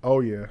 Oh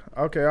yeah.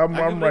 Okay, I'm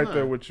right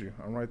there with you.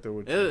 I'm right there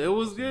with you. It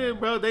was good,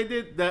 bro. They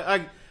did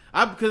that.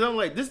 Because I'm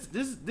like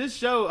this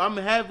show.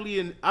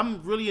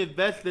 I'm really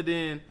invested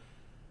in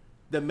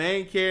the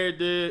main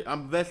character.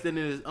 I'm invested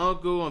in his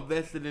uncle. I'm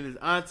invested in his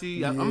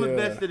auntie. I'm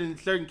invested in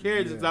certain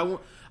characters. Yeah.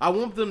 I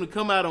want them to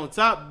come out on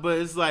top, but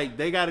it's like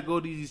they got to go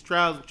through these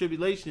trials and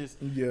tribulations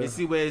and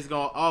see where it's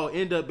gonna all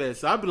end up at.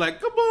 So I'd be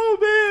like, come on,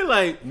 man,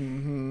 like.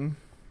 I'm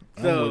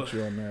with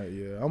you on that.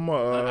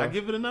 Yeah, I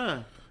give it a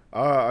 9.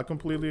 I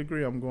completely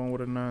agree. I'm going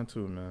with a 9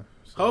 too, man.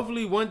 So.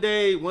 Hopefully one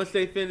day, once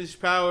they finish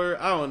Power,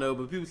 I don't know,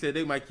 but people said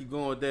they might keep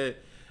going with that.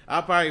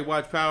 I'll probably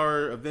watch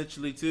Power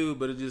eventually too,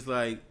 but it's just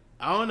like,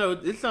 I don't know.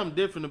 It's something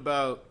different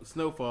about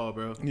Snowfall,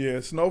 bro. Yeah,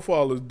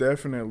 Snowfall is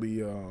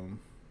definitely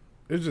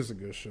it's just a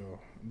good show.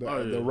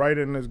 The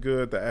writing is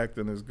good. The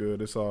acting is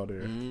good. It's all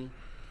there. Mm-hmm.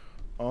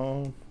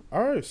 All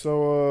right.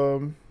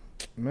 So,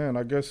 man,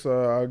 I guess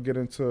I'll get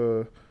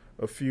into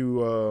a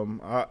few.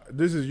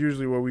 This is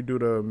usually where we do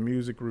the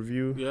music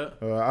review. Yeah.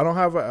 I don't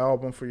have an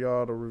album for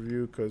y'all to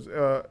review because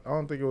I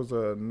don't think it was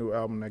a new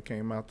album that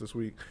came out this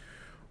week.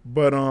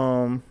 But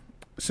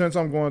since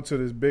I'm going to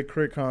this Big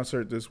Crit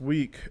concert this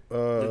week,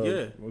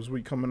 this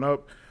week coming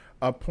up,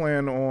 I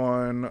plan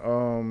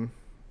on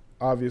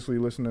obviously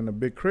listening to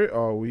Big Crit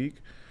all week.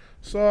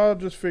 So I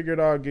just figured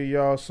I'll give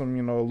y'all some,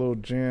 little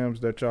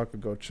gems that y'all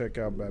could go check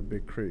out by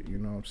Big Crit. You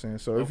know what I'm saying?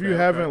 So if you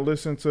haven't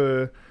listened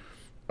to,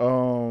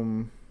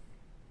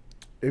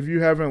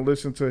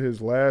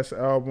 his last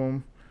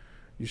album,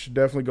 you should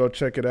definitely go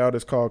check it out.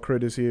 It's called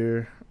Crit Is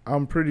Here.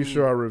 I'm pretty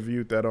sure I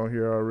reviewed that on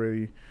here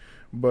already,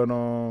 but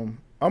I'm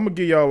gonna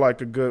give y'all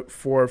like a good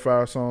 4 or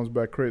 5 songs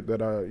by Crit that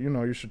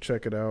you should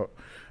check it out.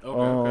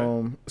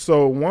 Okay.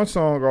 So one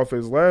song off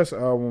his last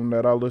album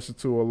that I listen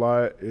to a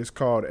lot is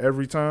called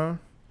Every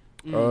Time.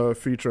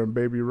 Featuring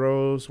Baby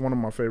Rose, one of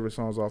my favorite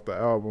songs off the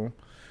album.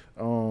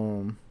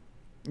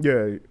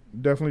 Yeah,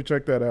 definitely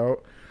check that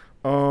out.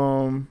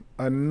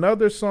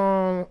 Another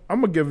song,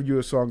 I'm gonna give you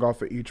a song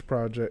off of each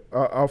project,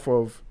 off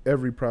of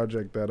every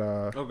project that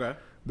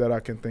I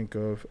can think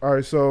of. All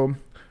right, so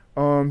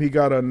he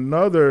got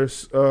another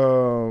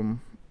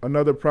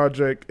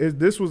project.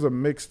 This was a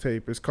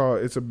mixtape. It's called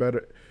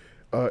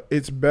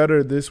It's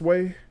Better This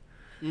Way,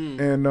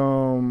 and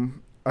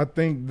I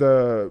think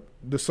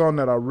the song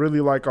that I really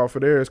like off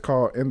of there is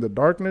called In the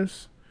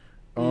Darkness.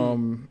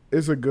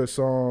 It's a good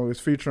song.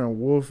 It's featuring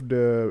Wolf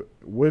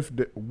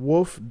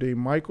D.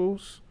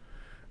 Michaels.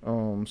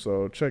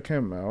 So check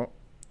him out.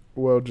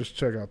 Well, just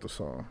check out the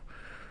song.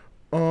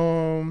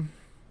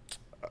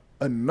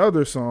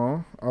 Another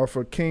song off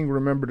of King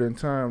Remembered in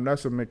Time,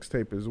 that's a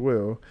mixtape as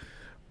well,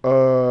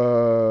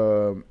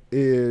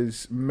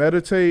 is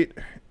Meditate.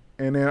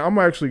 And then I'm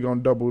actually going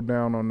to double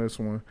down on this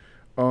one.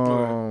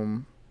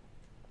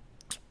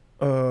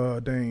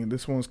 Dang,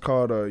 this one's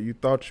called You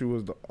Thought You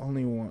Was the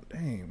Only One.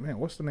 Dang, man,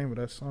 what's the name of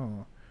that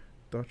song?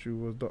 Thought You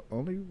Was the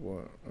Only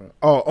One.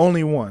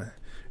 Only One.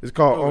 It's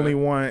called Only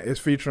One.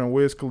 It's featuring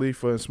Wiz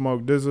Khalifa and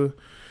Smoke DZA.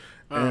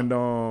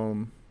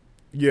 And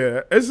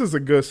yeah, it's just a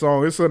good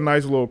song. It's a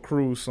nice little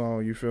cruise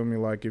song, you feel me?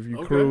 Like if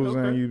you cruise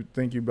and you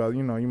think you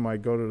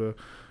might go to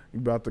you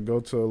about to go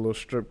to a little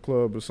strip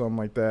club or something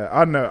like that.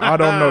 I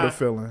don't know the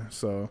feeling,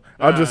 so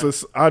I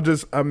just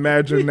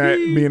imagine that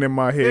being in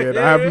my head.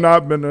 I have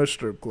not been to a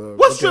strip club.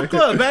 What strip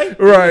club, man?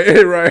 right.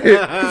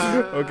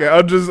 Okay,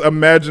 I'm just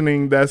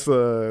imagining that's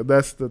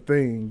the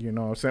thing, you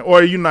know what I'm saying?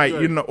 Or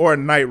or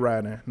night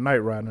riding.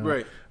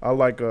 Right. I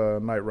like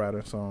night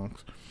riding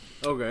songs.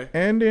 Okay.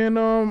 And then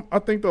I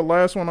think the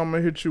last one I'm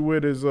gonna hit you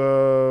with is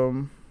let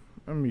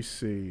me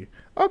see.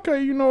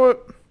 Okay, you know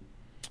what?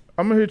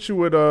 I'm gonna hit you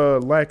with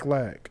Lack.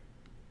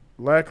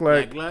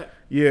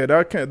 Yeah,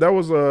 that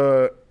was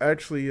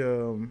actually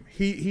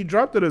he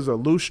dropped it as a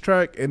loose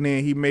track and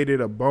then he made it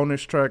a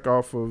bonus track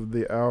off of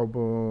the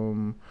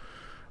album.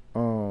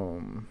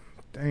 Dang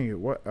it,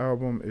 what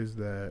album is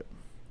that?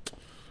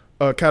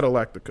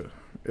 Cadillactica.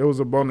 It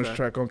was a bonus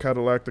track on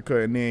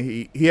Cadillactica, and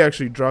then he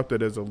actually dropped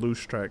it as a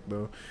loose track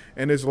though.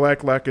 And it's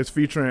Lack. It's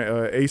featuring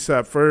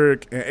ASAP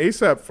Ferg, and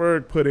ASAP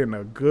Ferg put in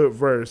a good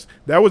verse.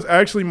 That was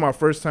actually my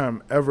first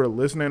time ever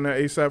listening to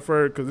ASAP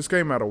Ferg because this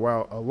came out a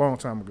long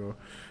time ago.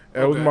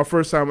 It was my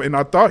first time, and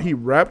I thought he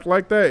rapped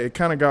like that. It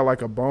kind of got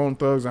like a Bone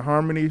Thugs and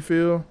Harmony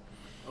feel.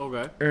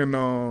 Okay.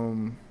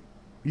 And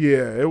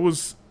yeah, it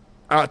was.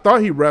 I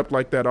thought he rapped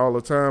like that all the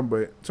time,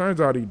 but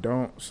turns out he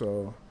don't.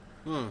 So.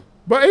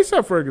 But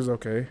A$AP Ferg is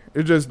okay.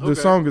 It just the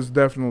song is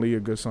definitely a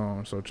good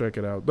song, so check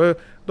it out. But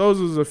those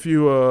is a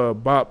few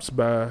bops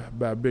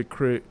by Big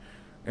Crit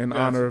in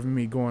honor of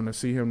me going to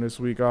see him this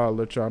week. I'll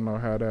let y'all know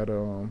how that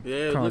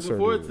concert looking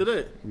forward is. to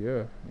that.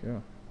 Yeah.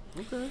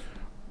 Okay.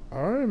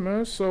 All right,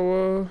 man.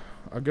 So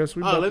I guess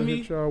we about to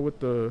hit y'all with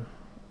the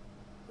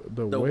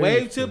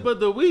wave tip of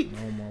the week.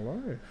 Oh my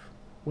life.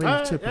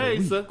 Wave tip of the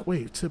week. Sir.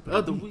 Wave tip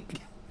of the week.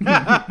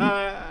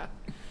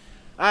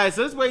 All right,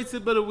 so this wave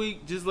tip of the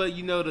week, just let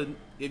you know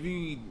if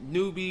you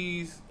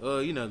newbies,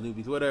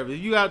 whatever. If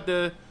you out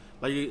there,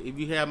 like if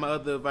you have my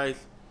other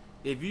advice,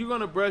 if you're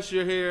gonna brush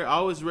your hair, I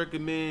always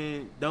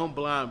recommend don't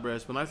blind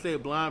brush. When I say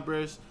blind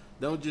brush,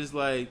 don't just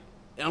like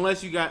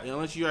unless you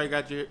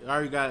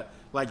already got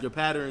like your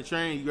pattern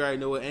trained, you already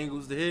know what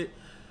angles to hit.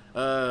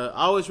 I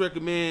always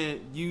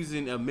recommend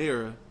using a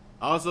mirror.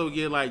 Also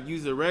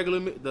use the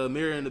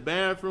mirror in the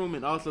bathroom,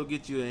 and also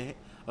get you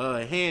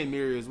a hand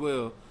mirror as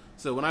well.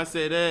 So when I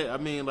say that, I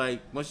mean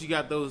like once you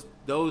got those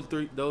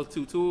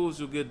two tools,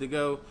 you're good to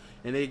go.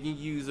 And then you can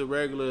use a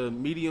regular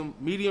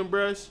medium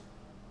brush.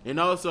 And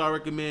also I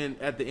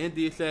recommend at the end of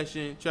your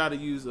session, try to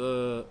use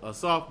a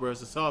soft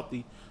brush, a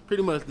softy,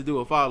 pretty much to do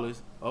a polish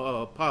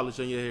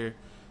on your hair.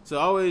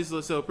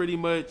 So pretty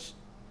much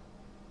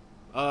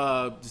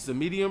just a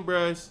medium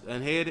brush, a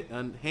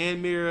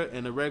hand mirror,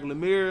 and a regular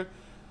mirror.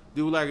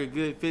 do like a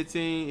good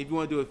 15. If you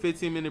want to do a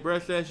 15-minute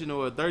brush session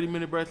or a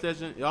 30-minute brush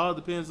session, it all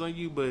depends on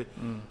you. But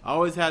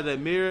always have that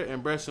mirror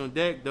and brush on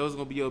deck. Those are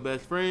gonna be your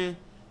best friend.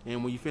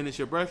 And when you finish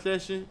your brush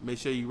session, make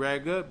sure you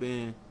rag up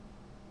and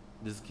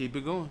just keep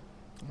it going.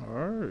 All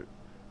right.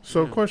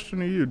 So, question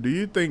to you: do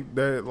you think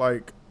that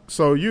like,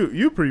 so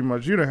you pretty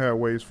much you done had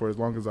waves for as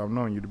long as I've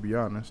known you, to be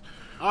honest.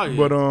 Oh yeah.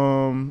 But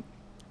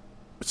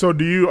so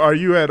are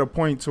you at a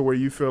point to where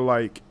you feel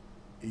like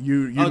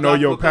you know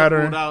your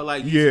pattern?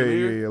 Like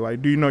yeah.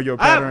 Like, do you know your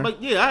pattern?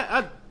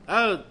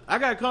 I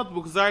got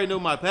comfortable because I already know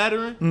my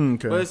pattern.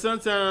 Okay. But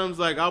sometimes,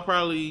 like, I'll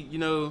probably,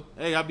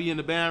 I'll be in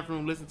the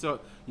bathroom listen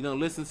to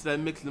that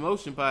Mixed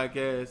Emotion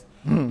podcast,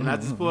 and I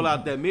just pull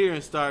out that mirror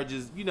and start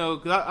just,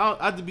 because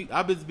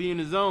I just be in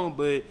the zone.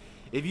 But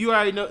if you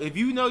already know, if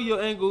you know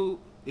your angle,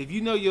 if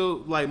you know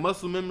your like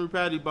muscle memory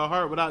pattern by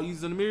heart without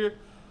using the mirror,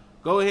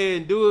 go ahead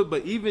and do it.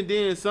 But even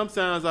then,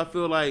 sometimes I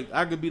feel like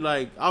I could be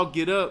like, I'll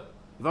get up.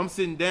 If I'm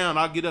sitting down,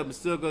 I'll get up and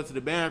still go to the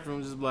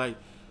bathroom, just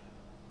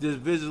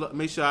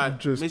make sure I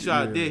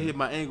did hit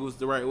my angles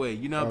the right way.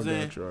 You know what I'm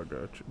saying? I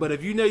got you. But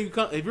if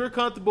if you're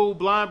comfortable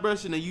blind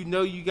brushing and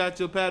you got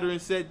your pattern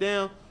set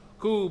down,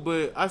 cool.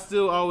 But I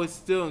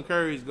always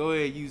encourage, go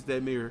ahead and use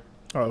that mirror.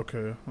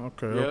 Okay.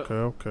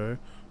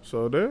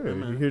 So there,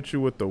 he hit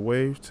you with the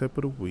wave tip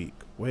of the week.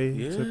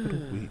 Wave tip of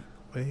the week.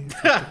 Wave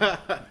tip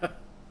of the week.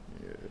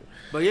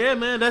 But yeah,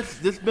 man,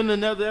 this been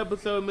another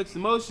episode of Mixed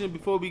Emotion.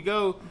 Before we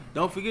go,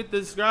 don't forget to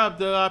subscribe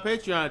to our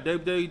Patreon,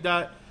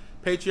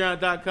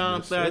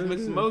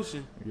 www.patreon.com/Mixed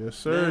Emotion. Yes,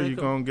 sir. You're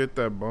going to get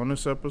that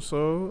bonus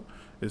episode.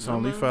 It's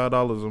only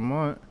 $5 a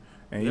month.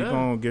 And you're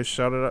going to get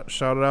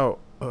shouted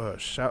out.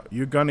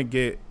 You're going to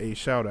get a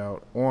shout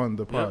out on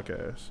the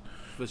podcast.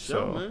 For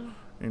sure, man.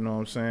 You know what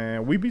I'm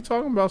saying? We be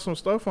talking about some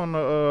stuff on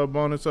the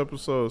bonus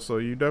episode, so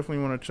you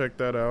definitely want to check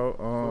that out.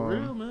 For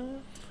real,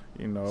 man.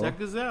 Check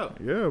us out.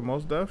 Yeah,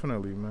 most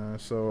definitely, man.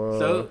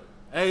 So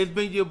hey, it's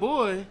been your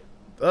boy.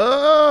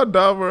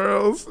 Dom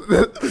Earls.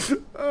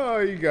 Oh,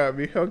 you got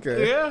me.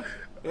 Okay. Yeah.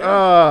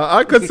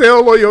 I could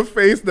tell on your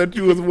face that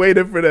you was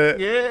waiting for that.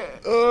 Yeah.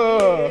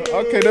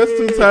 Okay, that's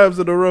 2 times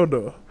in a row,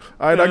 though.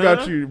 All right, I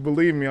got you.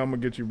 Believe me, I'm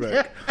going to get you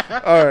back.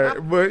 All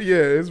right, but yeah,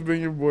 it's been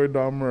your boy,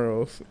 Dom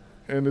Earls.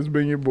 And it's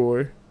been your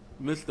boy,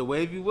 Mr.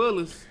 Wavy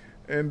Willis.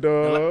 And,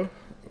 go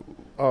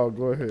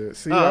ahead.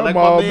 See, I'm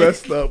all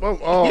messed up.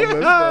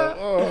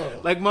 Oh.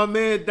 Like my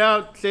man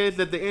Dow says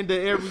at the end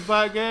of every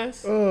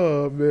podcast.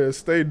 Oh, man.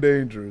 Stay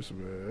dangerous,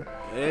 man.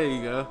 There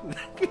you go.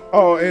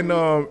 And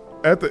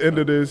at the end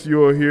of this,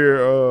 you'll hear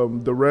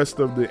the rest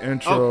of the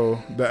intro.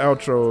 Oh. The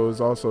outro is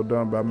also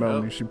done by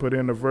Melanie. She put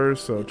in the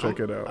verse, so check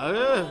it out. Oh,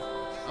 yeah.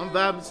 I'm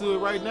vibing to it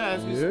right now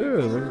as we speak.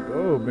 Let's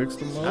go. Mixed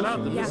Emotion. Shout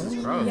out to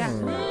Mrs. Cross. Yeah.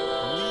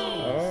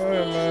 All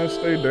right, man.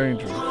 Stay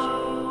dangerous.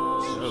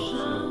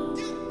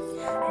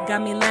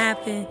 Got me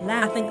laughing.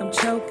 I think I'm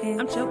choking.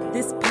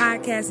 This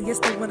podcast, yes,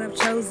 to what I've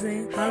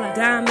chosen.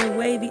 Diamond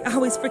Wavy,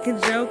 always freaking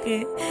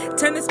joking.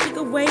 Turn the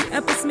speaker way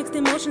up, it's Mixed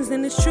Emotions,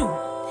 and it's true.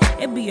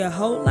 It be a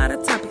whole lot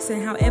of topics,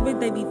 and however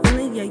they be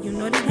feeling, yeah, you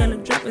know they gonna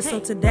drop it. So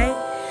today,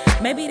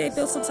 maybe they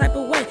feel some type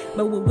of way,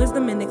 but with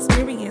wisdom and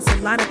experience, a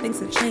lot of things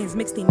have changed.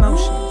 Mixed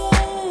Emotions.